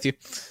 I'm with you.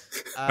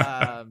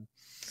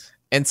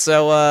 And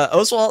so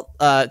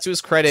Oswalt, to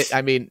his credit,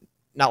 I mean,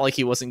 not like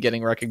he wasn't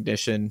getting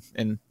recognition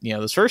in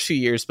those first few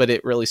years, but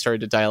it really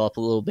started to dial up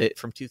a little bit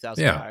from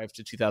 2005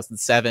 to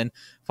 2007.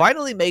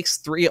 Finally makes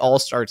 3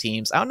 All-Star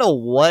teams. I don't know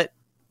what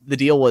the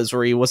deal was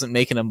where he wasn't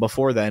making them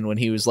before then when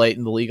he was late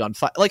in the league on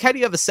 5. Like, how do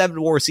you have a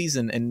 7 WAR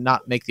season and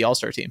not make the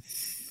All-Star team?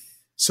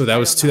 So that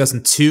was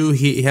 2002.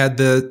 He had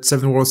the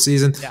 7 World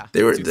season. Yeah,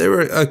 there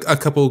were a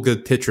couple of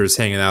good pitchers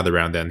hanging out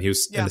around then. He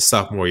was in the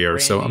sophomore year,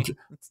 so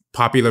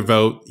popular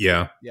vote.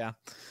 Yeah.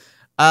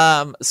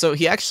 So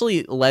he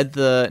actually led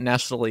the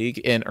National League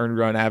in earned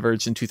run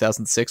average in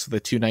 2006 with a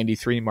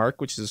 293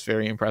 mark, which is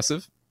very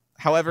impressive.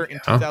 However, in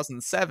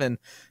 2007,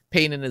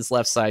 pain in his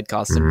left side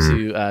caused him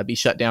to be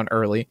shut down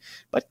early,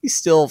 but he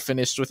still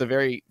finished with a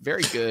very,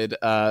 very good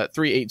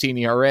 3.18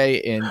 ERA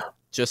in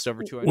just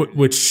over 200.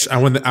 Which I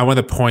want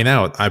to point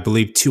out, I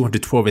believe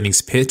 212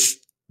 innings pitched.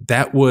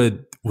 That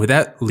would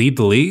that lead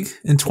the league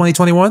in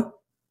 2021?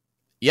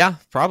 Yeah,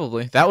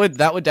 probably. That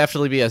would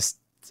definitely be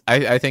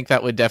I think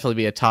that would definitely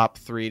be a top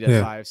 3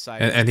 to 5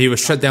 side. And he was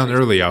shut down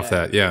early off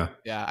that. Yeah.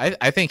 Yeah.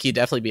 I think he'd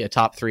definitely be a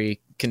top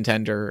 3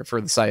 contender for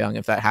the Cy Young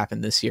if that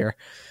happened this year.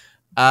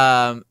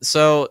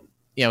 So,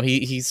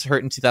 he's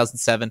hurt in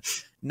 2007.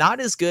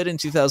 Not as good in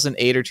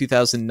 2008 or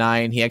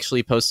 2009. He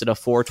actually posted a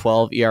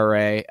 4.12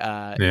 ERA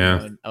in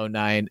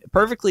 2009.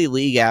 Perfectly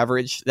league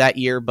average that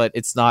year, but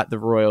it's not the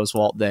Roy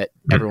Oswalt that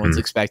everyone's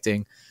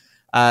expecting.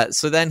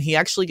 So then he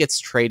actually gets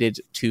traded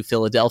to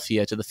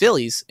Philadelphia, to the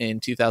Phillies in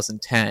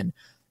 2010.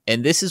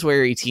 And this is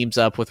where he teams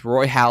up with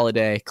Roy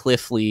Halladay,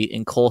 Cliff Lee,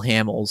 and Cole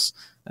Hamels,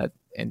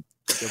 and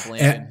Joe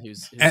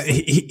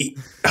Blandon,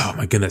 oh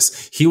my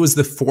goodness. He was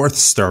the 4th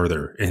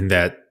starter in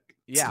that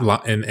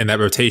in that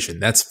rotation.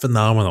 That's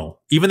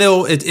phenomenal. Even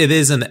though it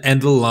is an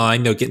end of the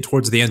line, getting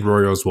towards the end,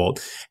 Roy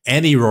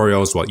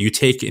Oswalt, you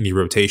take any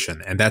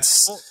rotation. And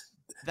this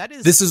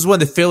is when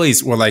the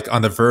Phillies were like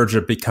on the verge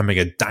of becoming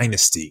a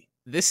dynasty.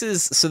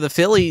 So the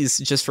Phillies,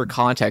 just for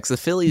context, the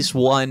Phillies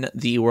won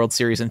the World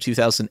Series in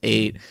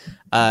 2008.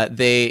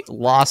 They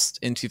lost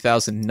in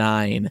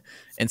 2009.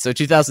 And so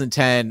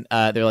 2010,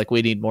 they're like,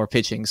 we need more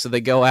pitching. So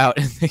they go out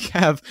and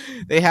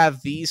they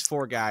have these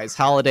 4 guys,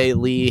 Halladay,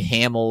 Lee,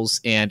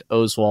 Hamels, and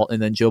Oswalt. And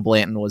then Joe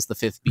Blanton was the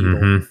 5th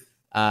Beatle.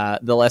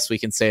 The less we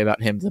can say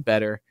about him, the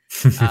better.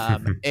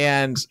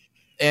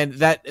 And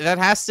that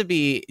has to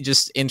be,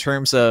 just in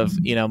terms of,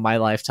 my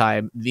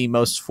lifetime, the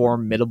most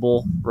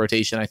formidable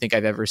rotation I think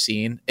I've ever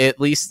seen. At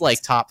least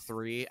like top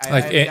 3.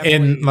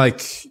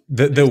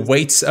 The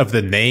weights of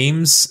the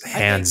names,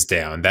 hands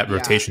down, that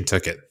rotation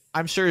took it.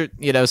 I'm sure,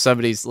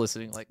 somebody's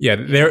listening.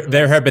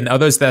 There have been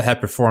others that have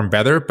performed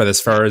better, but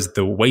as far as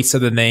the weights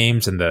of the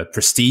names and the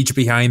prestige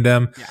behind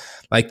them,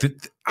 I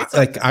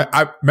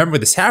remember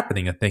this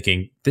happening and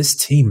thinking, this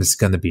team is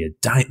going to be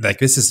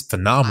this is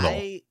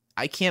phenomenal.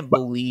 I can't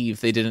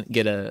believe they didn't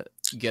get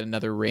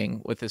another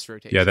ring with this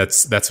rotation. Yeah,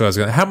 that's what I was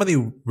going to. How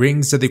many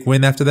rings did they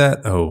win after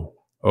that? Oh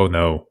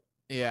no.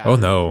 Yeah. Oh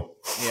no.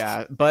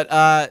 Yeah, but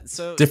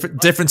so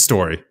different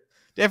story.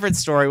 Different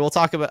story. We'll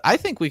talk about. I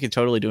think we could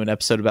totally do an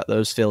episode about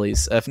those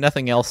Phillies. If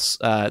nothing else,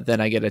 then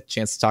I get a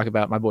chance to talk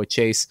about my boy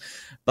Chase.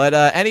 But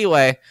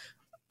anyway,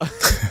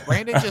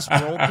 Brandon just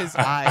rolled his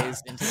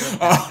eyes into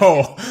the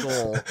goal.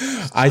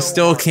 I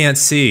still can't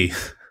see.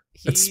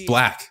 It's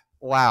black.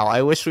 Wow,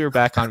 I wish we were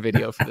back on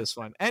video for this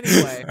one.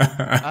 Anyway,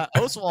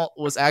 Oswalt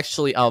was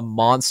actually a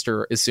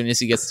monster as soon as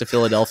he gets to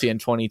Philadelphia in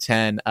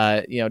 2010.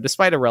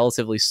 Despite a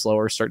relatively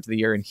slower start to the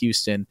year in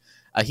Houston,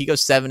 he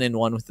goes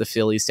 7-1 with the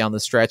Phillies down the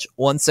stretch,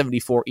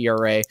 1.74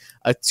 ERA,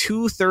 a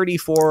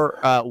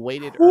 2.34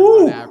 weighted earned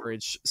run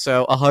average,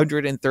 so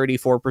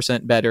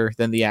 134% better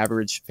than the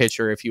average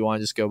pitcher if you want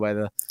to just go by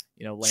the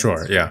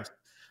sure, yeah.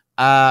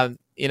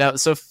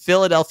 So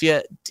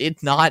Philadelphia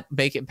did not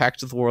make it back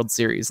to the World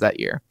Series that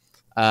year.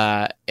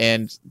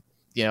 And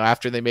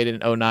after they made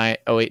it in 08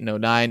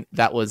 and 09,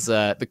 that was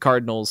the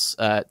Cardinals'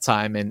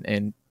 time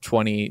in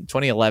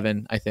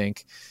 2011, I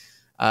think.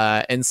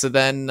 And so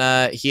then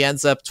he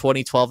ends up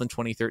 2012 and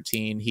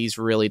 2013. He's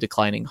really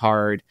declining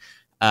hard.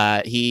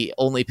 He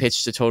only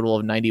pitched a total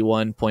of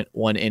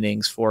 91.1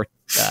 innings for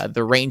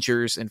the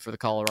Rangers and for the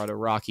Colorado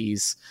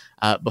Rockies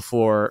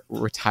before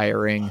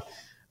retiring.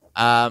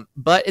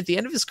 But at the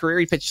end of his career,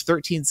 he pitched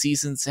 13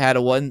 seasons, had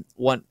a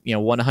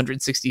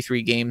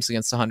 163 games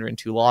against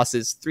 102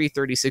 losses,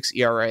 3.36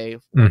 ERA,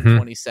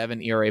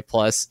 127 ERA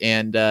plus,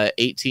 and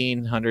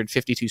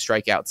 1,852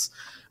 strikeouts.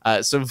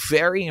 So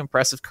very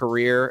impressive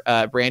career.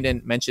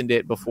 Brandon mentioned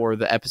it before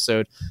the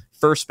episode.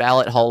 First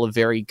ballot Hall of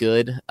Very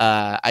Good.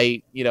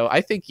 I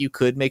think you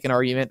could make an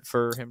argument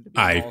for him to be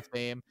in the Hall of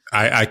Fame.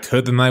 I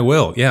could and I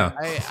will. Yeah.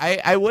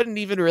 I wouldn't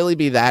even really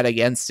be that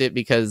against it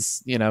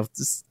because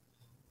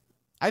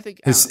I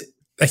think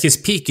his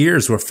peak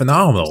years were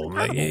phenomenal.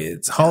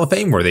 It's Hall of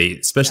Fame worthy,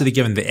 especially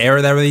given the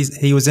era that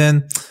he was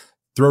in.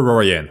 Throw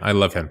Roy in. I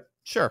love him.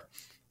 Sure.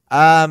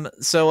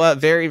 So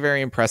very,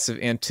 very impressive.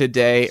 And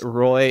today,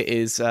 Roy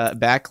is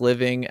back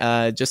living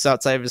just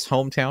outside of his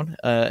hometown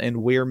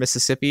in Weir,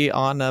 Mississippi,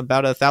 on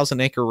about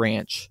 1,000-acre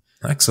ranch.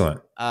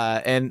 Excellent.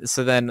 And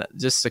so then,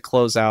 just to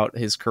close out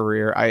his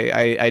career,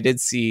 I did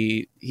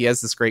see he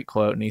has this great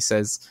quote, and he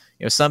says,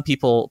 some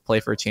people play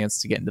for a chance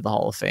to get into the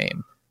Hall of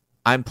Fame.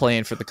 I'm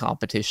playing for the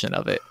competition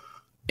of it.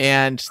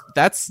 And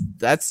that's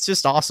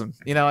just awesome.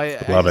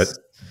 Love it.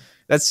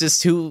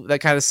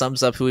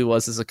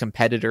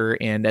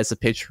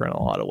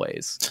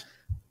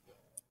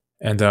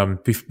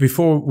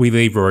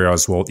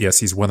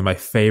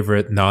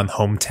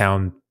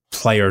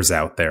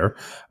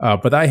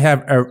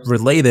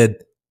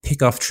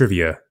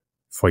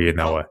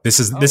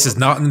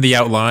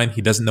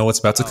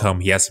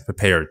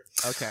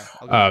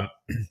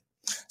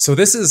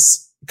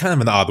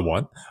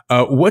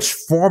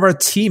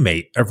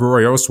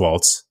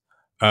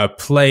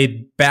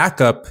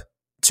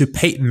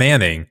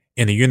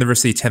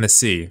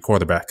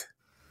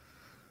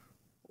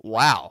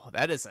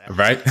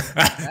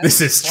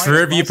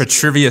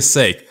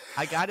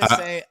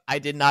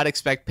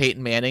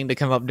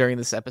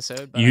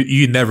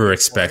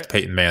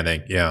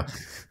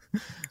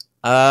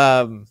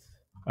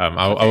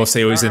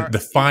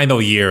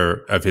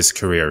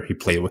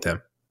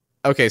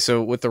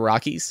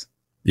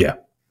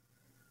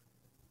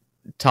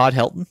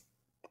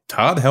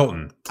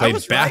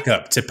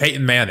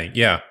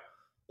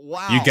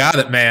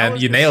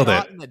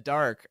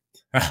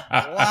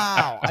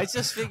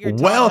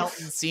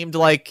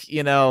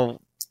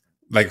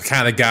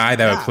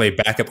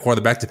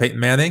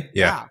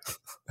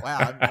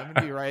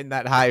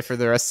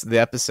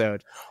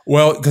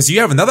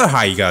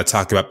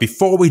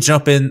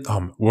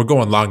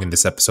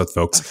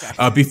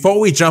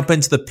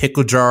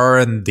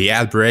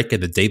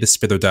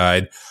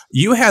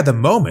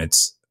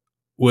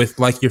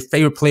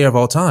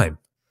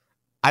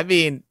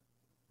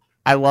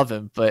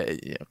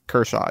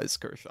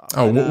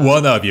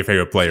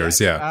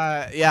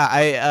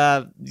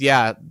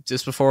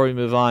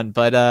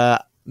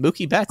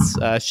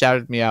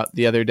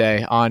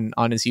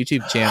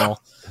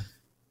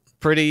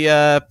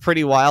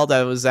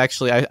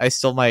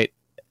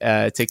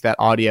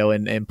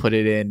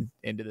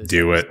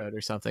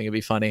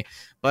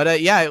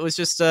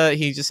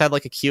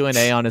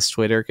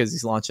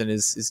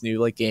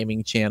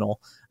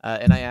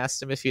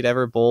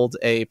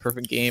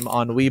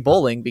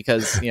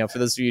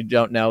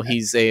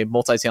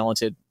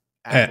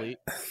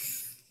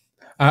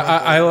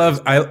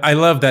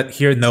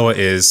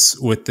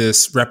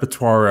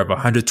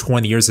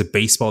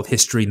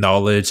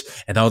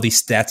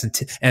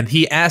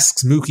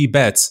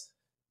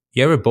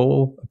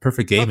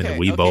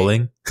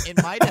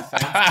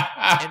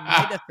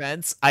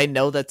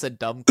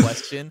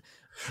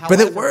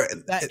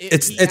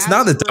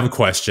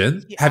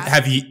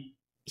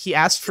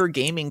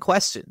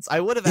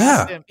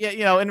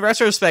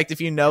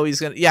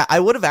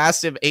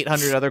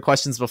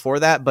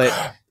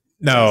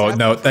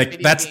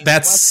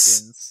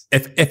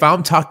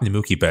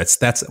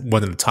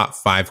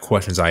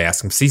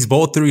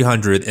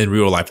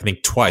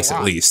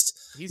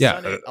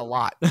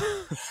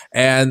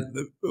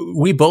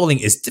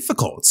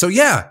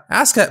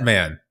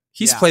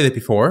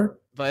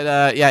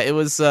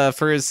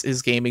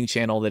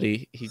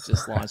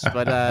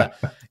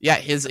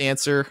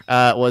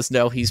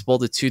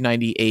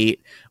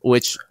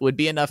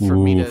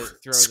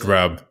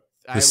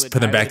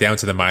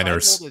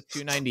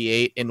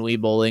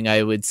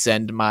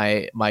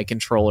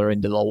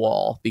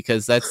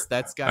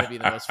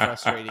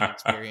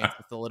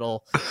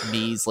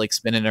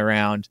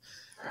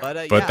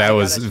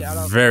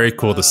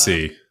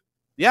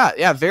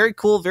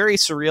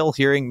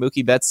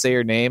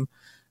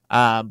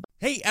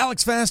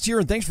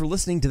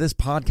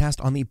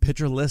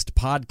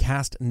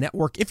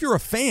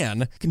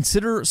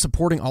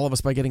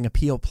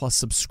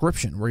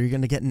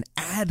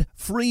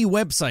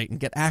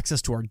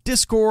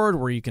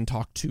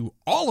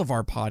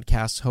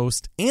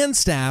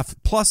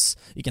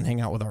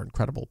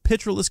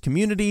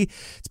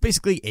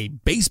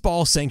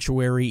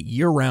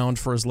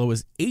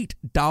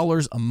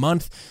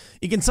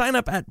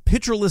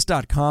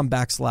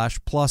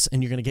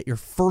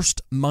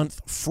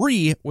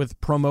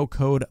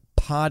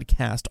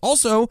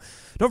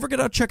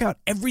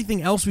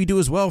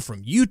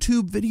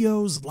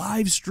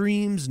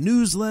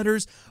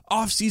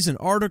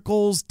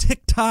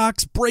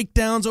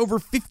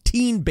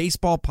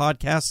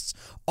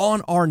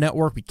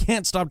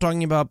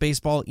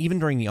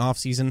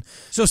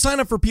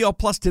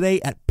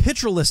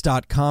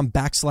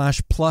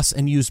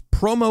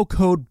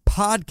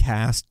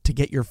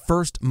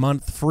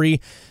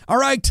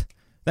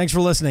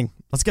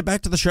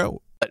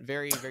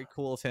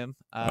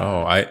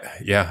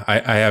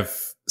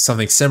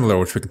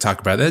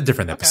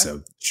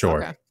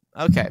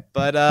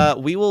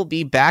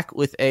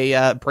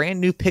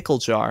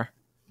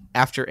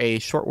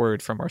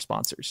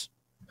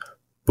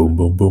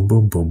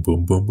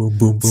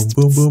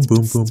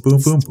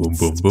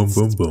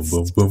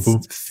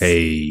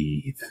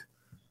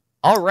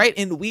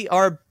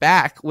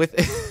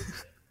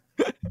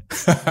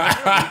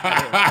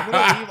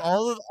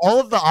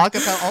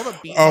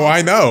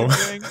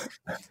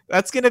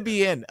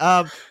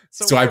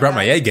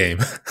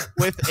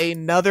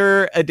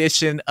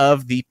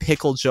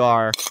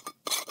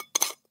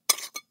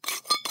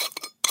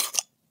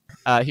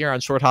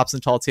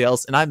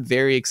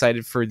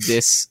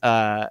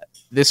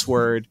 this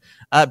word.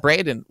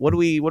 Brandon, what are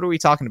we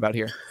talking about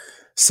here?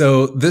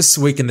 So this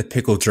week in the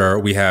pickle jar,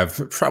 we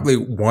have probably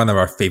one of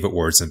our favorite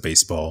words in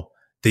baseball,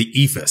 the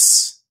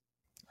eephus.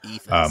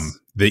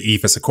 The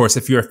eephus. Of course,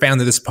 if you're a fan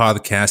of this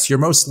podcast, you're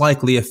most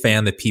likely a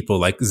fan of people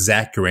like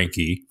Zach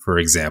Greinke, for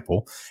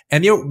example,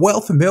 and you're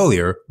well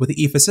familiar with the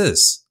eephus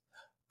is.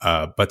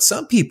 But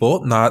some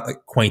people not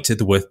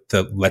acquainted with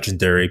the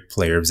legendary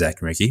player of Zach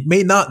Greinke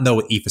may not know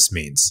what eephus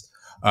means.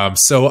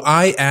 So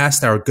I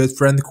asked our good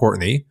friend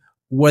Courtney,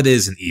 what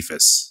is an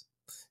eephus?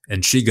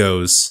 And she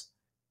goes,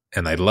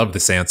 and I love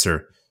this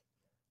answer,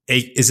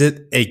 is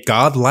it a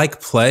godlike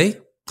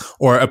play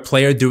or a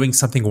player doing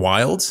something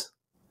wild?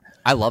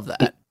 I love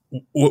that.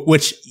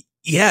 Which,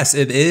 yes,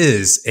 it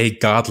is a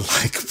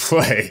godlike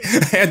play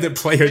and a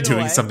player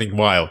doing something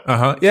wild.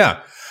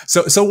 Yeah.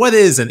 So what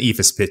is an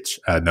eephus pitch,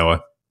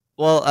 Noah?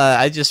 Well,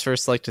 I just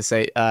first like to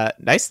say,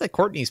 nice that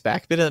Courtney's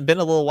back. Been a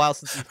little while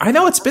since. I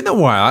know it's been a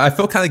while. I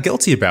feel kind of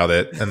guilty about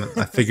it, and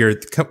I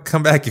figured,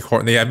 come back,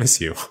 Courtney. I miss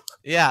you.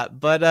 Yeah,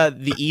 but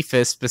the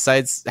eephus,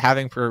 besides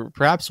having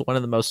perhaps one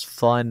of the most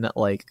fun,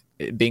 like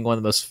being one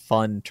of the most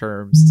fun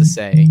terms to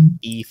say,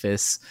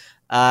 eephus.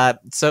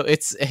 So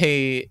it's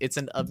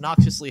an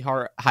obnoxiously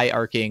high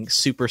arcing,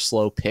 super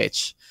slow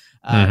pitch.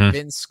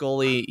 Vin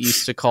Scully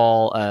used to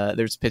call,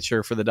 there's a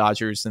pitcher for the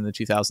Dodgers in the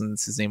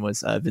 2000s. His name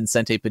was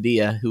Vincente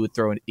Padilla, who would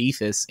throw an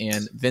eephus,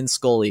 and Vin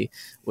Scully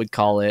would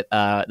call it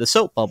the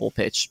soap bubble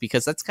pitch,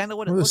 because that's kind of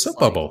what it looks like. The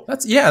soap bubble.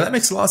 That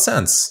makes a lot of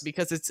sense.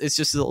 Because it's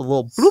just a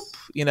little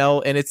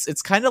bloop, and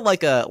it's kind of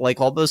like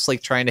almost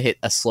like trying to hit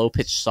a slow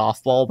pitch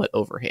softball, but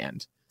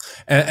overhand.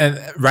 And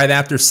right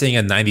after seeing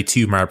a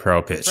 92 mile per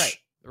hour pitch.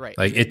 Right.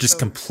 Like it just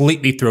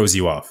completely throws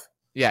you off.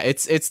 Yeah,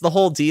 it's the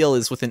whole deal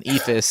is with an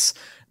eephus,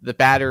 the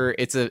batter,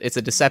 it's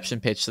a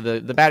deception pitch. So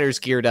the batter's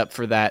geared up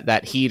for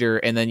that heater,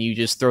 and then you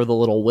just throw the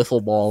little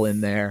wiffle ball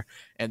in there,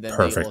 and then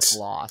they look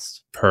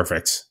lost.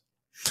 Perfect.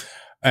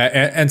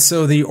 And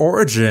so the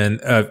origin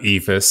of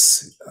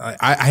eephus,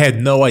 I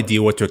had no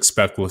idea what to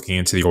expect looking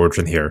into the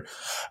origin here.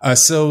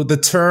 So the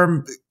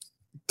term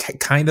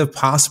kind of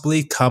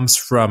possibly comes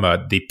from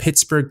the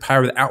Pittsburgh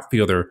Pirate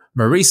outfielder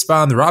Maurice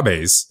Van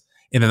Rabbes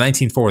in the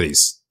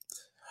 1940s.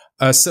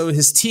 So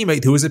his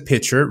teammate, who was a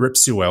pitcher, Rip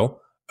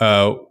Sewell,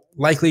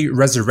 likely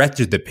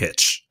resurrected the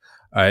pitch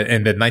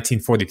in the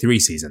 1943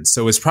 season.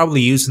 So it was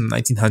probably used in the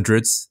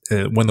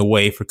 1900s, went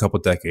away for a couple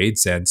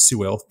decades, and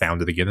Sewell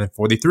found it again in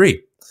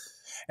 43.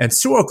 And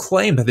Sewell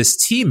claimed that his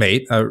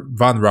teammate,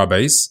 Van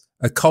Rabbes,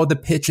 called the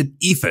pitch an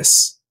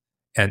eephus.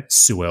 And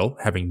Sewell,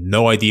 having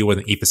no idea what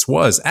an eephus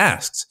was,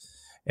 asked.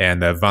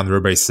 And Van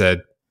Rabbes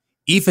said,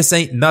 "Eephus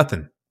ain't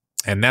nothing."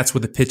 And that's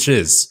what the pitch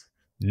is.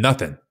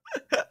 Nothing.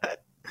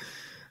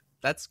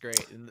 That's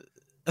great.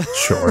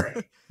 Sure.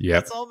 Yeah.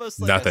 It's almost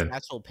like nothing. A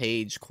Satchel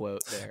Paige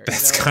quote there.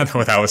 That's kind of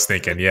what I was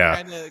thinking.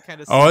 Yeah.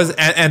 Kind of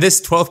and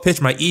this 12th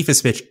pitch, my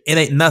eephus pitch, it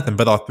ain't nothing,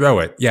 but I'll throw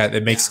it. Yeah,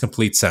 it makes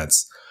complete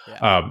sense.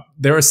 Yeah.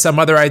 There are some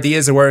other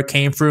ideas of where it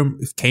came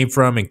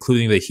from,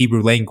 including the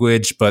Hebrew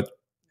language, but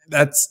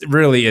that's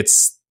really it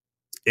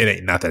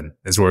ain't nothing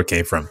is where it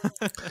came from.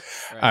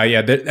 Right.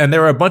 And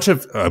there were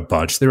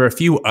there were a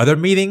few other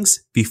meanings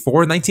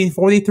before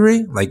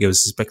 1943, like it was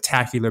a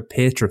spectacular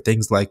pitch or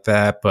things like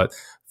that. But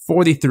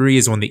 43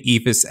 is when the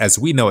eephus, as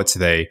we know it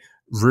today,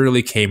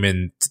 really came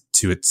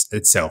into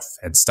itself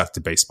and stuck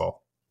to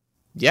baseball.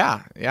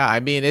 Yeah. I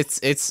mean,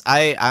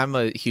 I'm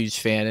a huge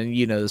fan, and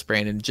you know this,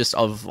 Brandon, just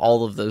of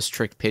all of those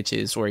trick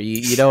pitches where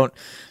you don't,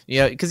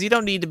 because you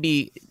don't need to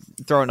be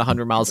throwing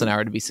 100 miles an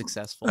hour to be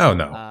successful. Oh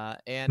no.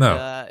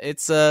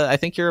 It's I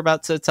think you're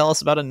about to tell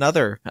us about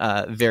another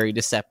very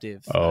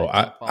deceptive.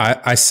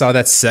 I saw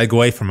that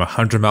segue from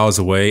 100 miles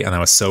away, and I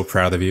was so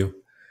proud of you.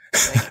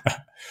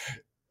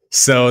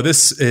 So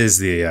this is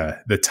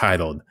the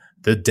title,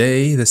 "The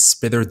Day the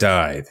Spitter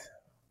Died,"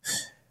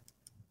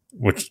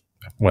 which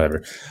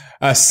whatever.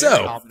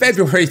 So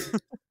February,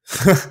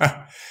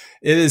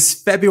 it is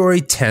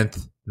February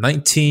 10th,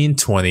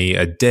 1920,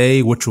 a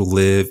day which will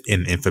live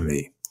in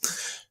infamy.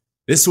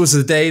 This was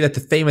the day that the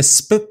famous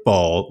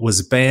spitball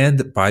was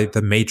banned by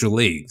the major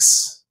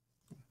leagues.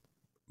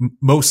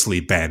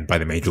 Mostly banned by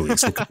the major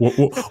leagues.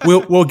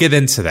 We'll get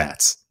into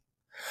that.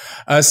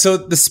 So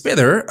the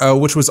spitter,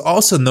 which was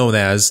also known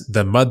as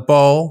the mud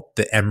ball,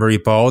 the emery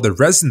ball, the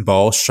resin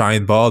ball,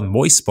 shine ball, and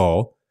moist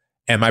ball,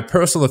 and my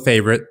personal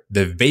favorite,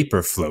 the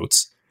vapor float.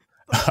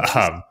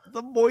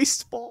 The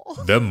moist ball.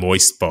 The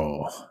moist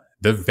ball.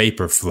 The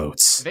vapor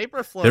floats.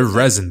 Vapor float. The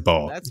resin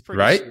ball. That's pretty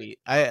right? Sweet.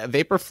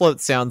 Vapor float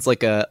sounds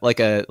like a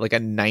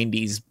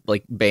 90s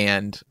like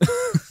band.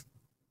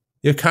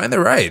 You're kind of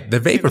right. The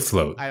vapor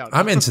float.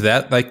 I'm into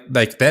that.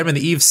 Like them and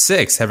Eve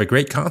 6 have a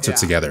great concert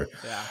together.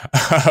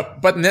 Yeah.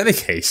 But in any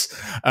case,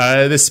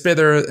 the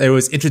spitter, it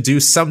was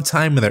introduced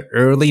sometime in the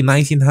early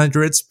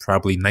 1900s,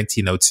 probably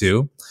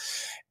 1902.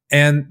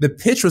 And the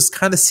pitch was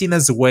kind of seen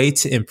as a way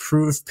to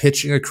improve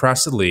pitching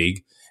across the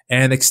league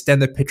and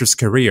extend the pitcher's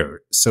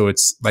career. So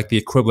it's like the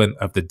equivalent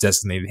of the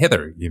designated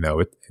hitter.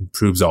 It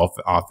improves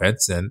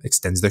offense and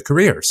extends their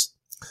careers.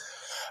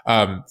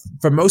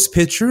 For most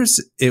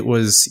pitchers, it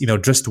was,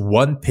 just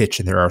one pitch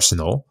in their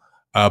arsenal,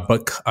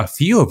 but a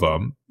few of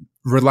them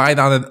relied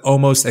on it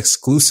almost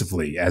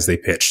exclusively as they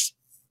pitched.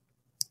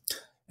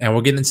 And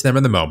we'll get into them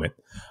in a moment.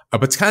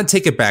 But to kind of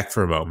take it back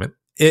for a moment,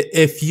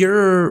 if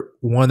you're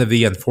one of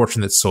the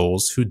unfortunate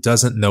souls who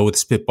doesn't know what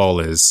spitball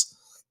is,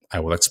 I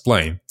will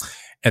explain.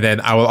 And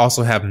then I will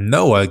also have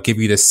Noah give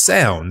you the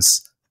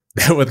sounds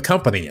that would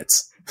accompany it.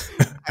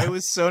 I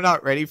was so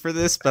not ready for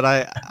this, but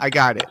I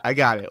got it.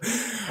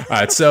 All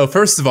right. So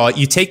first of all,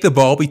 you take the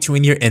ball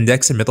between your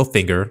index and middle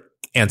finger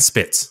and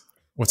spit.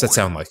 What's that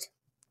sound like?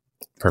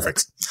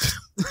 Perfect.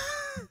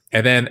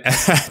 And then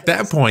at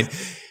that point,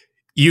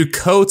 you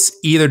coat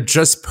either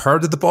just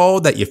part of the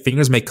ball that your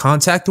fingers make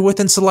contact with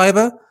in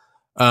saliva,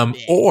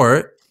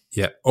 or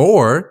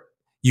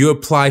you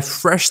apply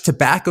fresh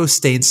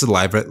tobacco-stained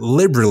saliva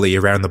liberally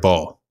around the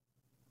ball.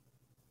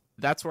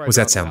 That's where. What does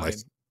that sound like?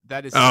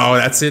 That is. Oh,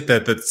 that's it.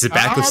 The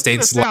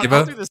tobacco-stained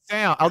saliva.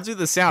 I'll do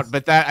the sound,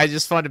 but that I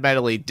just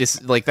fundamentally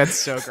that's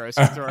so gross.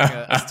 You're throwing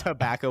a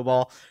tobacco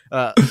ball.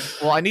 Well,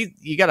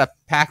 you gotta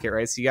pack it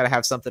right, so you gotta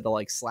have something to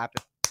like slap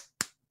it.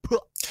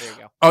 There you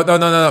go. Oh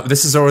no!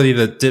 This is already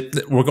the dip.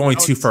 We're going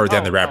too far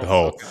down the rabbit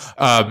hole.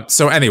 Okay.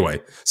 So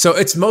anyway,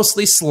 it's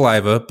mostly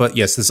saliva, but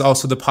yes, there's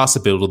also the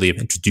possibility of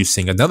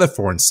introducing another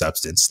foreign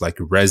substance like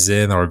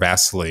resin or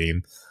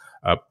Vaseline,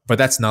 but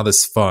that's not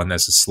as fun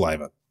as the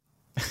saliva.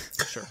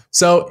 Sure.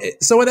 So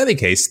in any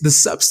case, the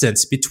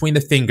substance between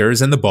the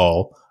fingers and the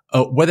ball,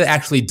 what it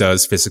actually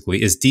does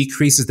physically is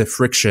decreases the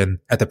friction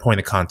at the point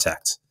of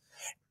contact.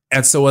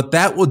 And so what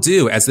that will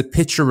do as the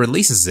pitcher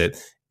releases it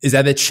is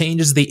that it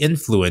changes the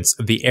influence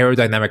of the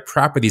aerodynamic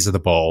properties of the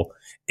ball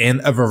in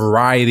a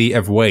variety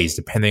of ways,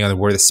 depending on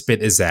where the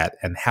spit is at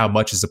and how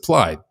much is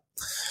applied.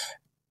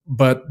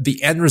 But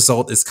the end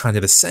result is kind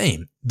of the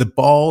same. The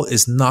ball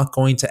is not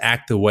going to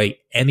act the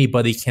way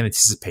anybody can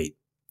anticipate.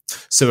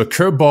 So a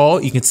curved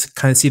ball, you can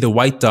kind of see the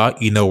white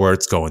dot, you know where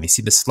it's going. You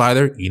see the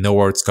slider, you know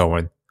where it's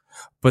going.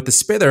 But the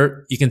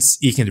spitter, you can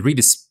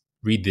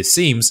read the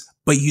seams,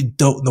 but you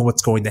don't know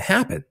what's going to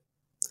happen.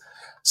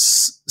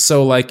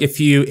 So like if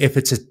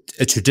it's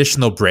a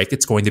traditional break,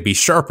 it's going to be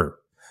sharper.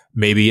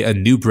 Maybe a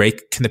new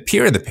break can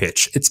appear in the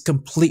pitch. It's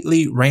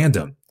completely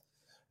random.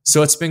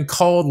 So it's been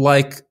called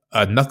like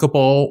a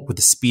knuckleball with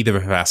the speed of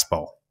a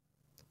fastball,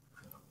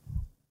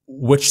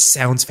 which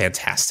sounds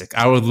fantastic.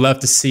 I would love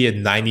to see a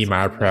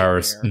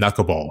 90-mile-per-hour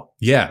knuckleball.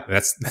 Yeah,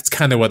 that's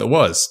kind of what it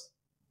was.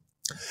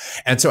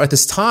 And so at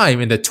this time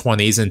in the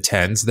 20s and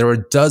 10s, there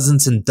were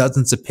dozens and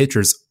dozens of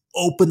pitchers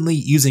openly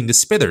using the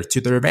spitter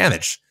to their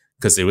advantage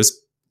because it was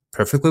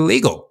perfectly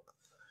legal.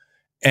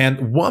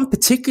 And one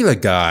particular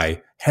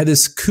guy had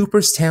his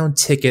Cooperstown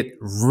ticket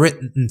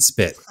written in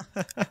spit.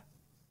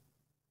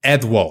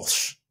 Ed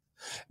Walsh.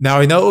 Now,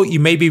 I know you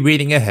may be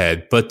reading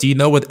ahead, but do you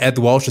know what Ed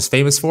Walsh is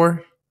famous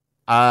for?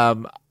 I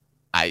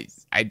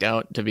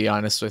don't, to be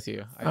honest with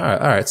you. All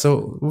right.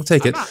 So we'll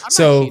take it. I'm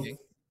not cheating.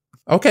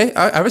 Okay,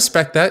 I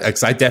respect that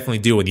because I definitely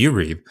do when you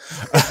read.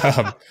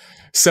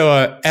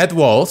 Ed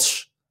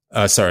Walsh,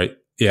 of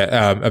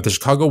the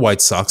Chicago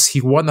White Sox,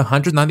 he won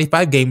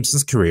 195 games in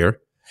his career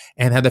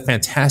and had a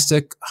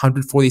fantastic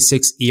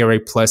 146 ERA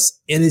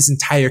plus in his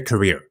entire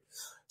career.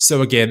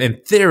 So again,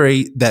 in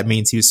theory, that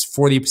means he was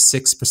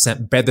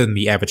 46% better than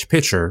the average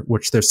pitcher,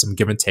 which there's some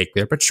give and take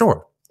there, but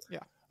sure. Yeah.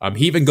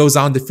 He even goes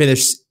on to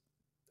finish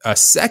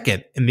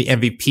second in the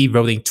MVP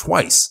voting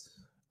twice.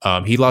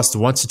 He lost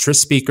once to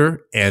Tris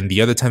Speaker and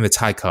the other time to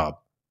Ty Cobb.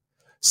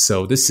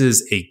 So this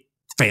is a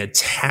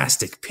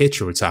fantastic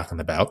pitcher we're talking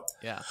about.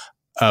 Yeah.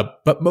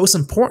 But most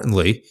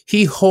importantly,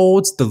 he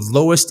holds the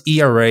lowest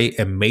ERA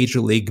in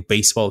Major League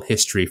Baseball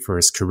history for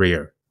his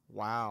career.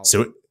 Wow.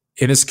 So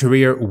in his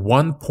career,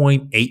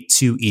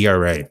 1.82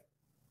 ERA.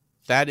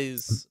 That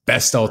is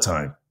best all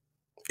time.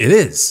 It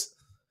is.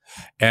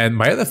 And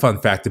my other fun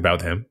fact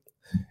about him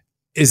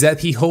is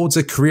that he holds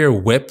a career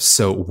whip,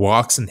 so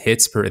walks and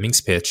hits per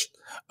innings pitched,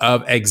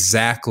 of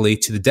exactly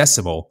to the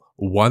decimal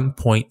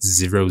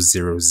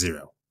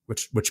 1.000,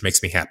 which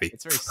makes me happy.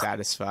 It's very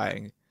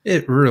satisfying.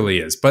 It really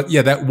is. But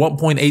yeah, that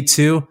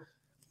 1.82,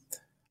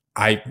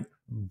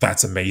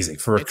 that's amazing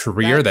for a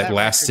career that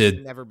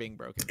lasted never being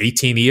broken.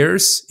 18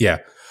 years. Yeah.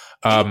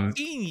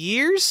 18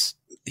 years?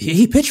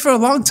 He pitched for a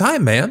long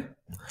time, man.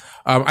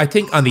 I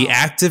think on the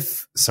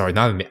active,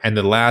 in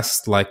the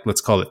last,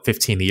 let's call it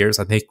 15 years,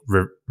 I think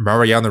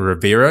Mariano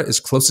Rivera is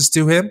closest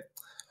to him.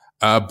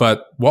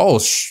 But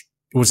Walsh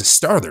was a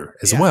starter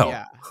as well.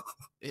 Yeah.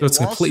 So it's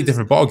a completely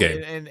different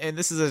ballgame. And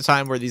this is a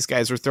time where these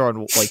guys were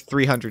throwing like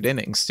 300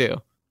 innings too.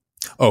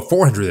 Oh,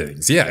 400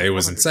 innings. Yeah, it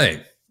was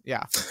insane.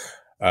 Yeah.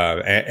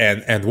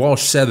 And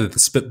Walsh said that the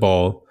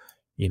spitball,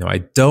 I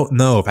don't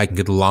know if I can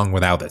get along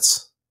without it.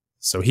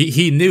 So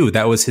he knew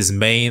that was his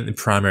main and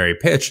primary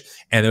pitch,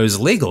 and it was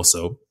legal,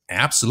 so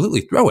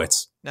absolutely throw it.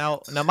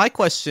 Now my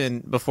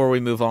question before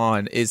we move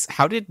on is,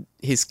 how did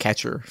his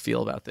catcher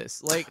feel about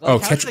this?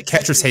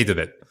 Catchers hated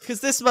it. Because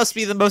this must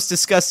be the most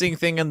disgusting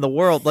thing in the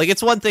world. Like,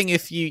 it's one thing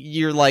if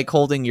you're like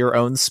holding your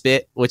own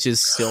spit, which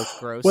is still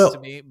gross to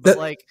me, but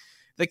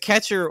the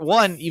catcher,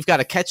 one, you've got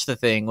to catch the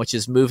thing, which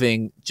is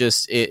moving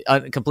just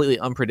completely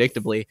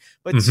unpredictably.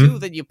 But two,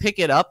 then you pick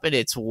it up and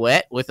it's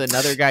wet with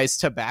another guy's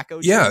tobacco.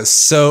 Yeah.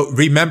 So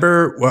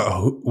remember,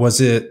 was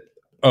it?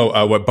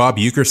 What Bob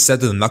Uecker said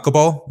to the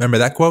knuckleball? Remember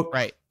that quote?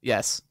 Right.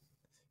 Yes.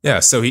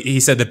 Yeah. So he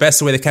said the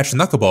best way to catch a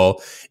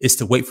knuckleball is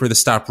to wait for it to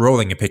stop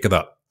rolling and pick it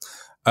up.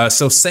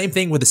 So same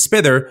thing with the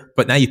spitter,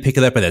 but now you pick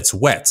it up and it's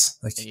wet.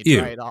 Like, and you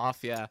dry it off.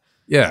 Yeah.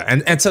 Yeah.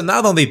 And so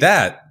not only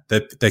that,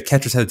 the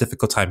catchers had a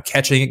difficult time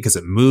catching it because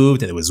it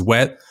moved and it was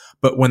wet.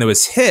 But when it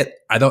was hit,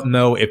 I don't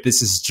know if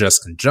this is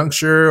just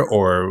conjuncture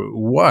or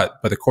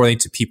what, but according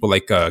to people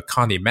like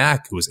Connie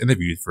Mack, who was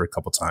interviewed for a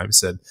couple times,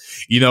 said,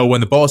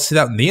 when the ball is hit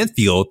out in the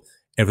infield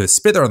and with a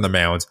spitter on the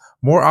mound,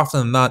 more often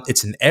than not,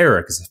 it's an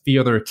error because the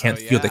fielder can't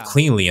field it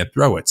cleanly and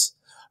throw it.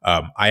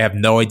 I have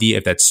no idea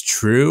if that's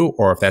true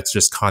or if that's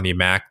just Connie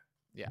Mack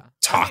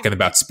talking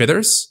about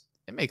spitters.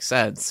 It makes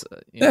sense.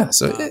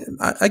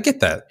 I get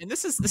that. And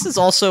this is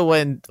also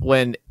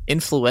when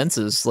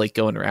influenza's like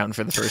going around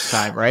for the first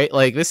time, right?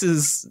 Like this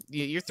is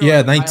you're throwing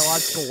a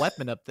biological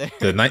weapon up there.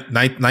 The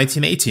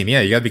 1918,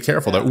 you got to be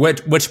careful. Yeah.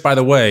 Which, by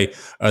the way,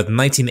 the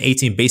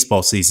 1918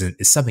 baseball season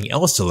is something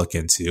else to look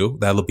into.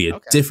 That'll be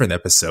a different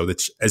episode,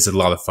 which is a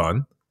lot of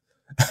fun.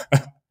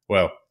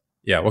 Well,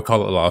 yeah, we'll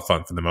call it a lot of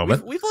fun for the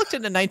moment. We've looked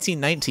into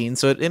 1919,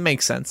 so it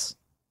makes sense.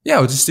 Yeah,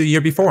 we'll just do a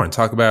year before and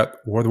talk about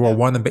World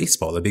War I and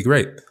baseball. That'd be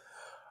great.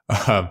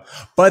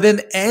 But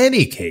in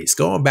any case,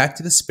 going back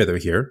to the spitter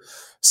here,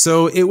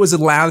 so it was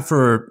allowed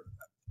for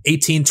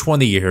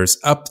 18-20 years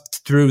up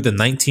through the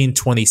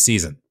 1920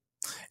 season.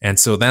 And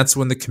so that's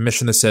when the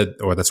commissioner said,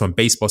 or that's when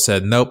baseball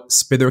said, nope,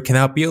 spitter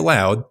cannot be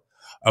allowed.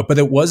 But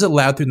it was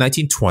allowed through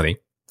 1920.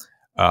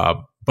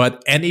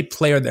 But any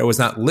player that was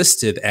not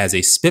listed as a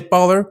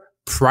spitballer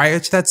prior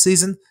to that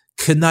season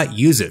could not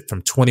use it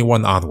from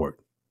 21 onward.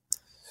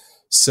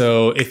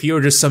 So if you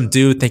were just some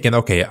dude thinking,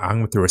 okay, I'm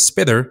going to throw a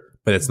spitter,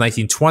 but it's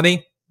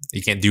 1920,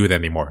 you can't do it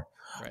anymore.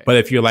 Right. But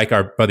if you're like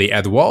our buddy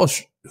Ed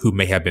Walsh, who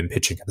may have been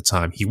pitching at the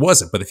time, he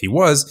wasn't. But if he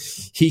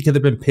was, he could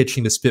have been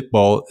pitching the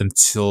spitball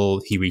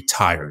until he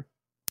retired.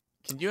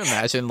 Can you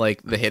imagine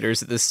like the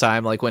hitters at this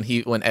time, like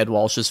when Ed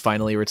Walsh is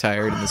finally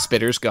retired and the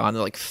spitter's gone?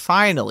 They're like,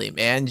 finally,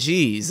 man,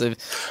 geez.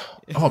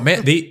 Oh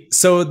man, the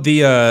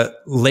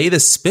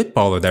latest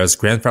spitballer that was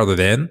grandfathered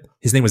in,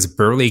 his name was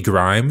Burley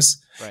Grimes.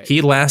 Right.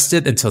 He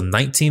lasted until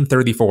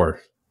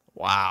 1934.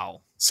 Wow.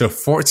 So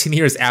 14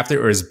 years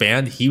after it was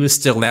banned, he was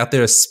still out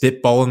there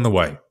spitballing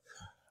away.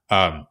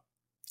 But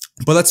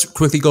let's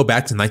quickly go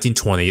back to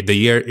 1920, the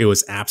year it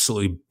was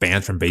absolutely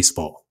banned from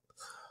baseball.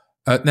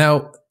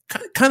 Now,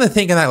 kind of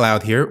thinking out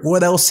loud here,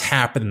 what else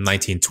happened in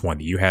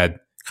 1920? You had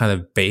kind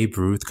of Babe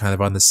Ruth kind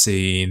of on the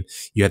scene.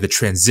 You had the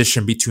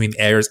transition between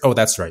eras. Oh,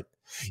 that's right.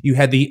 You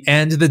had the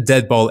end of the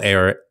dead ball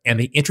era and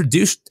the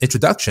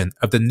introduction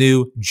of the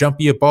new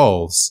jumpier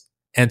balls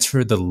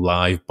entered the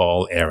live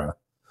ball era.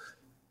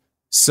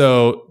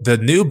 So the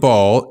new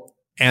ball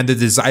and the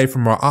desire for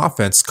more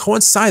offense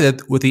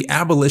coincided with the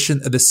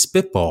abolition of the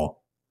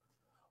spitball,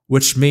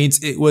 which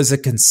means it was a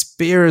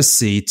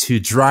conspiracy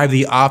to drive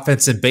the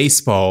offense in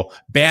baseball,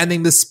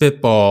 banning the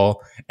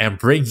spitball and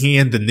bringing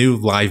in the new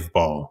live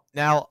ball.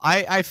 Now,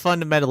 I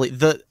fundamentally,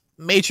 the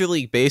Major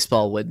League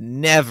Baseball would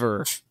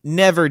never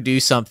do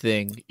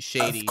something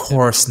shady. Of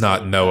course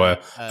not, Noah.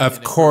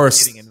 Of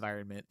course,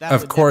 environment.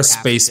 Of course,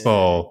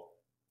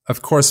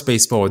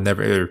 baseball would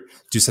never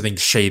do something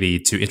shady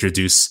to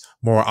introduce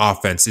more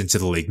offense into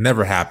the league.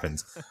 Never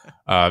happened.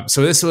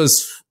 So this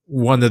was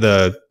one of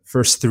the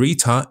first three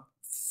times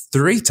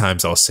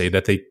I'll say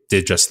that they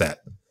did just that.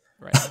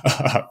 Right.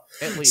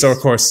 At least. So of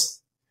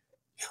course,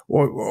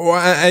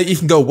 you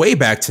can go way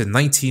back to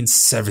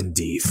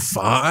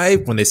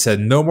 1975 when they said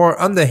no more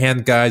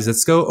underhand guys.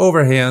 Let's go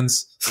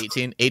overhands.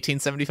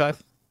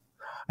 1875.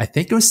 I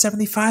think it was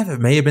 75. It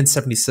may have been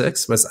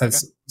 76, but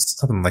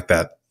something like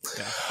that.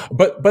 Yeah.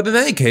 But in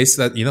any case,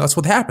 that's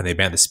what happened. They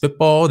banned the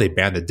spitball, they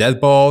banned the dead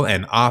ball,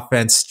 and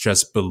offense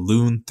just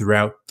ballooned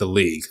throughout the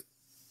league.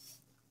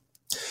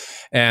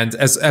 And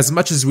as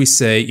much as we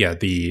say,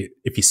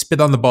 if you spit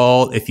on the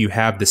ball, if you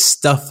have the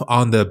stuff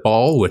on the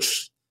ball,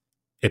 which,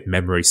 if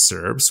memory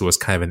serves, was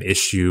kind of an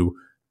issue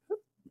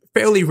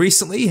fairly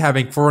recently,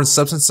 having foreign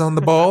substance on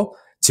the ball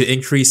to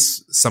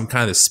increase some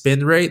kind of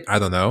spin rate. I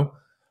don't know.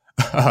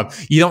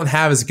 You don't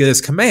have as good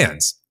as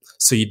commands.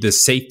 So the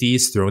safety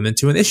is thrown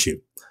into an issue.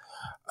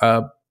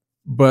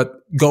 But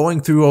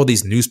going through all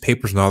these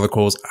newspapers and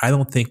articles, I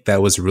don't think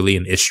that was really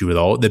an issue at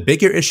all. The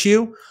bigger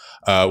issue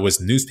was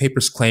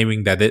newspapers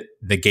claiming that it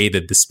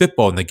negated, the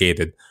spitball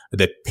negated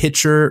the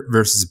pitcher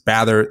versus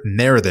batter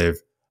narrative,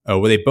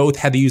 where they both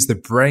had to use their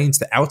brains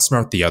to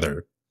outsmart the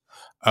other.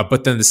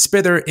 But then the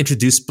spitter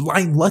introduced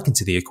blind luck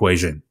into the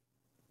equation.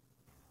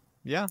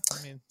 Yeah,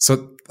 I mean,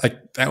 so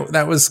like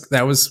that was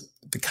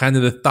the kind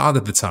of the thought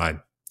at the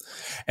time.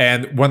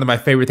 And one of my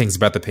favorite things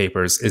about the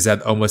papers is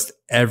that almost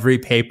every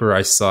paper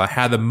I saw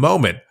had a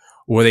moment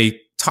where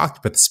they talked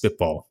about the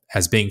spitball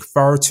as being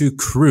far too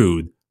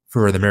crude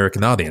for an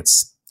American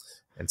audience.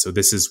 And so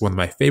this is one of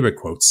my favorite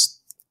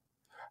quotes.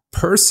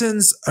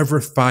 Persons of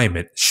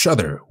refinement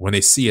shudder when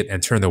they see it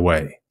and turn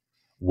away.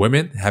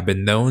 Women have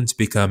been known to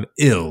become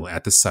ill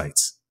at the sight.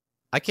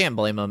 I can't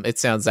blame them. It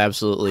sounds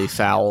absolutely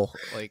foul.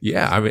 Like,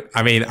 Yeah,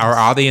 I mean, our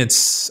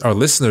audience, our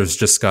listeners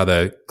just got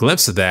a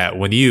glimpse of that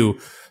when you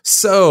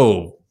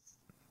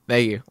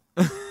thank you.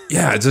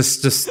 yeah,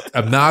 just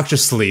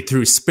obnoxiously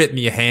threw spit in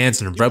your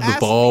hands and rubbed the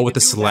ball with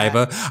the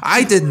saliva.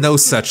 I did no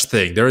such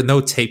thing. There are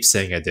no tapes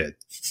saying I did.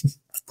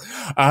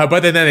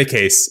 But in any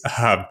case,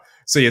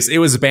 so yes, it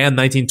was banned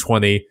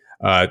 1920.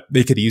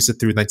 They could use it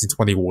through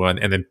 1921,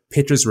 and then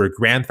pitchers were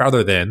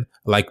grandfathered in,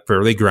 like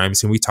Burley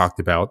Grimes, whom we talked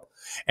about.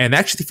 And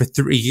actually, for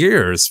 3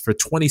 years, for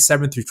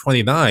 27 through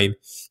 29,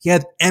 he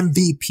had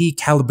MVP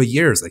caliber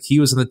years. Like,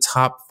 he was in the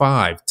top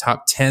 5,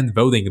 top 10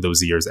 voting in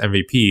those years,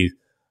 MVP,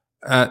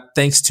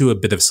 thanks to a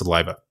bit of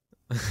saliva.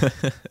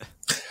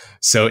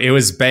 So it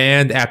was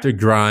banned after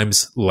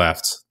Grimes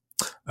left.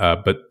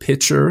 But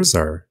pitchers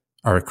are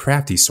a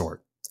crafty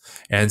sort.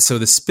 And so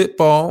the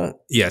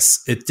spitball,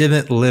 yes, it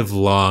didn't live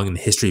long in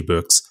history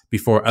books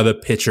before other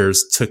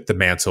pitchers took the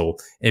mantle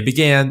and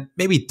began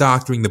maybe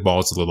doctoring the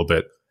balls a little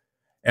bit.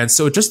 And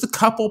so just a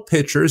couple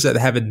pitchers that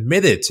have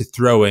admitted to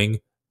throwing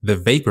the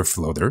vapor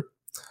floater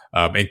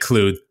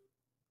include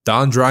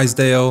Don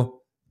Drysdale,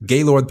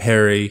 Gaylord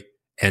Perry,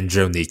 and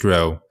Joe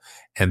Niekro.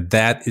 And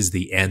that is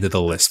the end of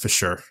the list for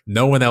sure.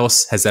 No one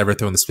else has ever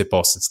thrown the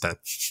spitball since then.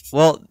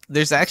 Well,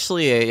 there's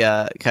actually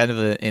a kind of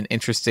an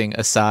interesting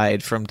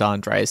aside from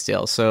Don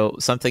Drysdale. So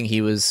something he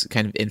was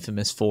kind of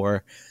infamous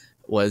for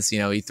was,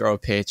 he'd throw a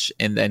pitch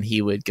and then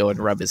he would go and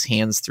rub his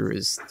hands through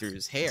his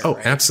hair. Oh,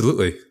 right?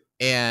 Absolutely.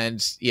 And,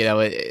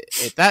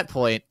 at that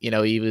point,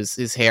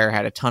 his hair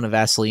had a ton of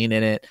Vaseline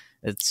in it.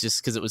 It's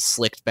just because it was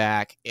slicked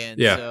back. And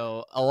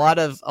so a lot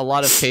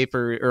of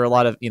paper, or a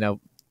lot of,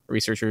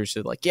 researchers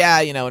are like,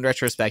 in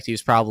retrospect, he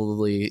was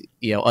probably,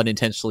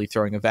 unintentionally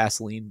throwing a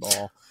Vaseline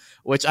ball,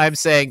 which I'm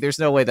saying there's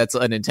no way that's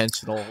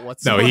unintentional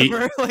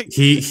whatsoever. No,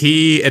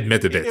 he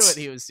admitted he knew what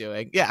he was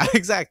doing. Yeah,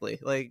 exactly.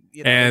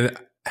 And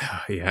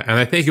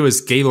I think it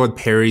was Gaylord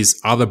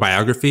Perry's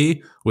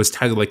autobiography was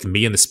titled like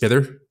 "Me and the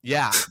Spitter."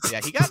 Yeah,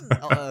 he got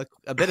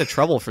a bit of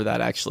trouble for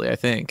that, actually. I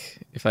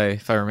think, if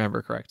I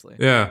remember correctly.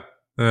 Yeah.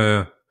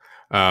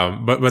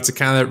 But to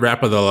kind of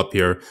wrap it all up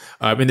here,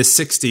 in the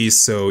 60s,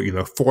 so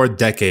 4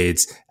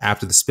 decades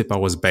after the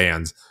spitball was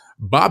banned,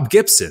 Bob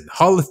Gibson,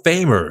 Hall of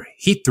Famer,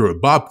 heat thrower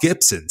Bob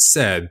Gibson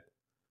said,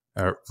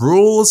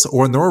 "Rules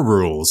or no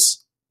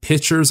rules,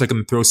 pitchers are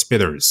going to throw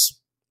spitters.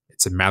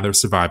 It's a matter of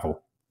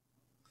survival."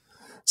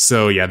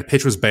 So the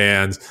pitch was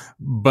banned,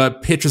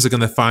 but pitchers are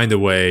going to find a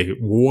way,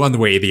 one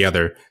way or the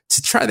other,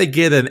 to try to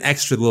get an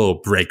extra little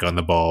break on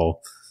the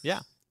ball.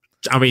 Yeah.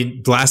 I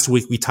mean, last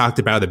week we talked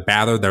about a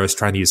batter that was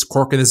trying to use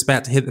cork in his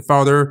bat to hit it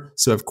farther.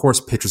 So of course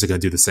pitchers are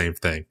going to do the same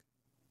thing.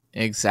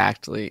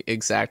 Exactly.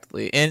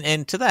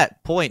 And to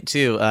that point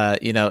too,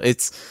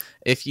 it's,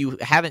 if you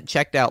haven't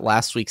checked out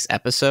last week's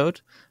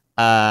episode,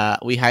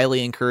 we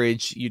highly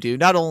encourage you to,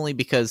 not only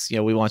because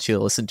we want you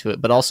to listen to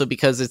it, but also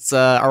because it's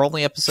our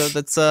only episode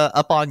that's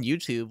up on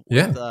YouTube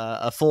with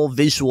a full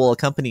visual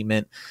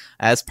accompaniment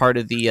as part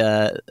of the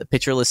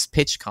Pitcherless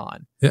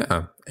PitchCon.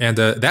 Yeah, and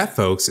that,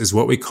 folks, is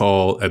what we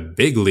call a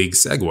big league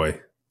segue.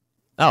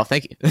 Oh,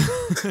 thank you.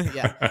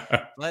 Yeah,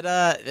 but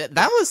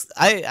that was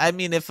I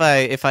mean, if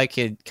I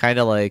could kind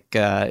of like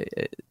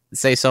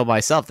say so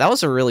myself, that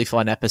was a really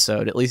fun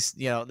episode. At least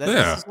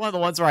this is one of the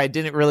ones where I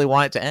didn't really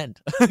want it to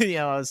end.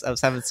 I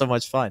was having so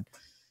much fun.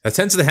 That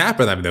tends to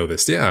happen, I've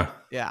noticed. Yeah.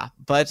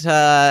 But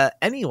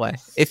anyway,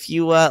 if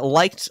you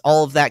liked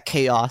all of that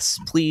chaos,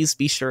 please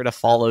be sure to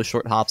follow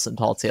Short Hops and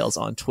Tall Tales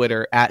on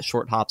Twitter at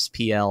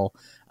ShortHopsPL.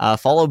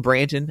 Follow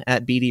Brandon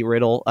at BD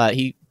Riddle.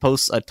 He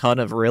posts a ton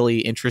of really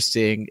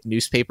interesting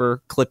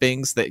newspaper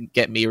clippings that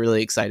get me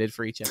really excited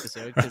for each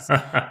episode.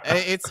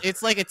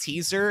 It's like a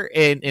teaser,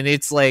 and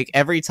it's like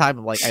every time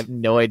I'm like, I have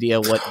no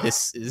idea what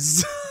this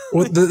is.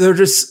 Well, they're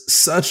just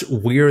such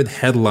weird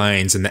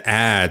headlines and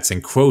ads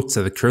and quotes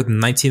that occurred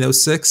in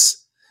 1906.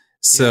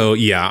 So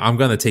I'm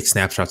gonna take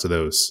snapshots of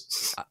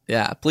those.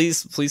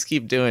 Please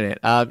keep doing it.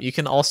 You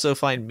can also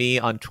find me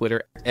on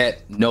Twitter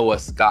at Noah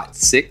Scott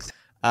 6.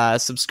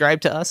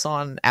 Subscribe to us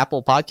on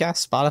Apple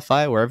Podcasts,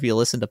 Spotify, wherever you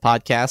listen to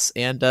podcasts.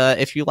 And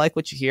if you like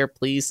what you hear,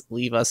 please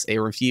leave us a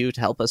review to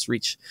help us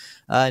reach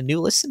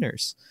new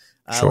listeners.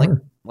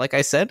 Sure. Like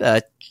I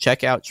said,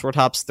 check out Short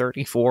Hops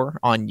 34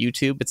 on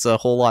YouTube. It's a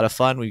whole lot of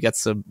fun. We've got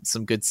some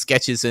good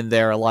sketches in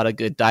there, a lot of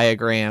good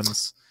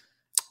diagrams.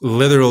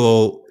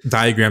 Literal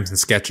diagrams and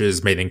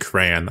sketches made in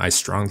crayon. I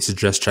strongly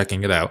suggest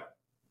checking it out.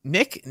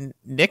 Nick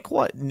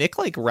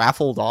like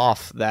raffled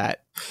off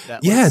that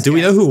yeah, do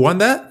we know who won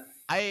that?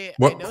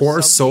 What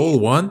poor soul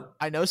won?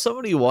 I know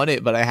somebody won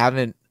it, but I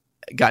haven't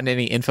gotten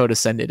any info to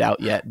send it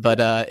out yet. But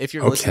if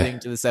you're listening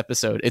to this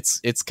episode,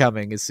 it's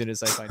coming as soon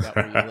as I find out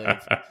where you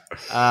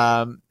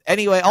live.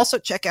 Anyway, also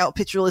check out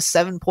Pitcherless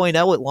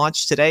 7.0. It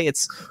launched today.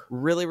 It's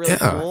really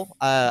cool.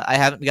 I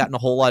haven't gotten a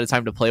whole lot of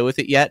time to play with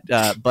it yet,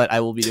 but I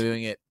will be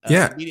doing it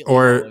immediately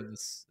following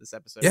this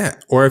episode. Yeah,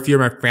 or if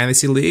you're in my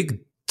fantasy league,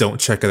 don't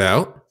check it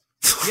out.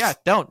 Yeah,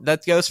 don't.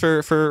 That goes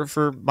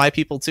for my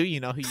people too. You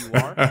know who you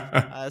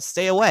are.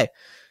 Stay away.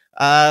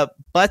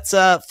 But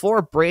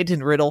for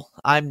Brandon Riddle,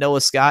 I'm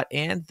Noah Scott,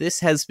 and this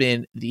has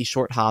been the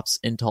Short Hops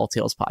and Tall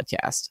Tales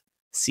podcast.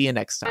 See you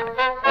next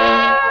time.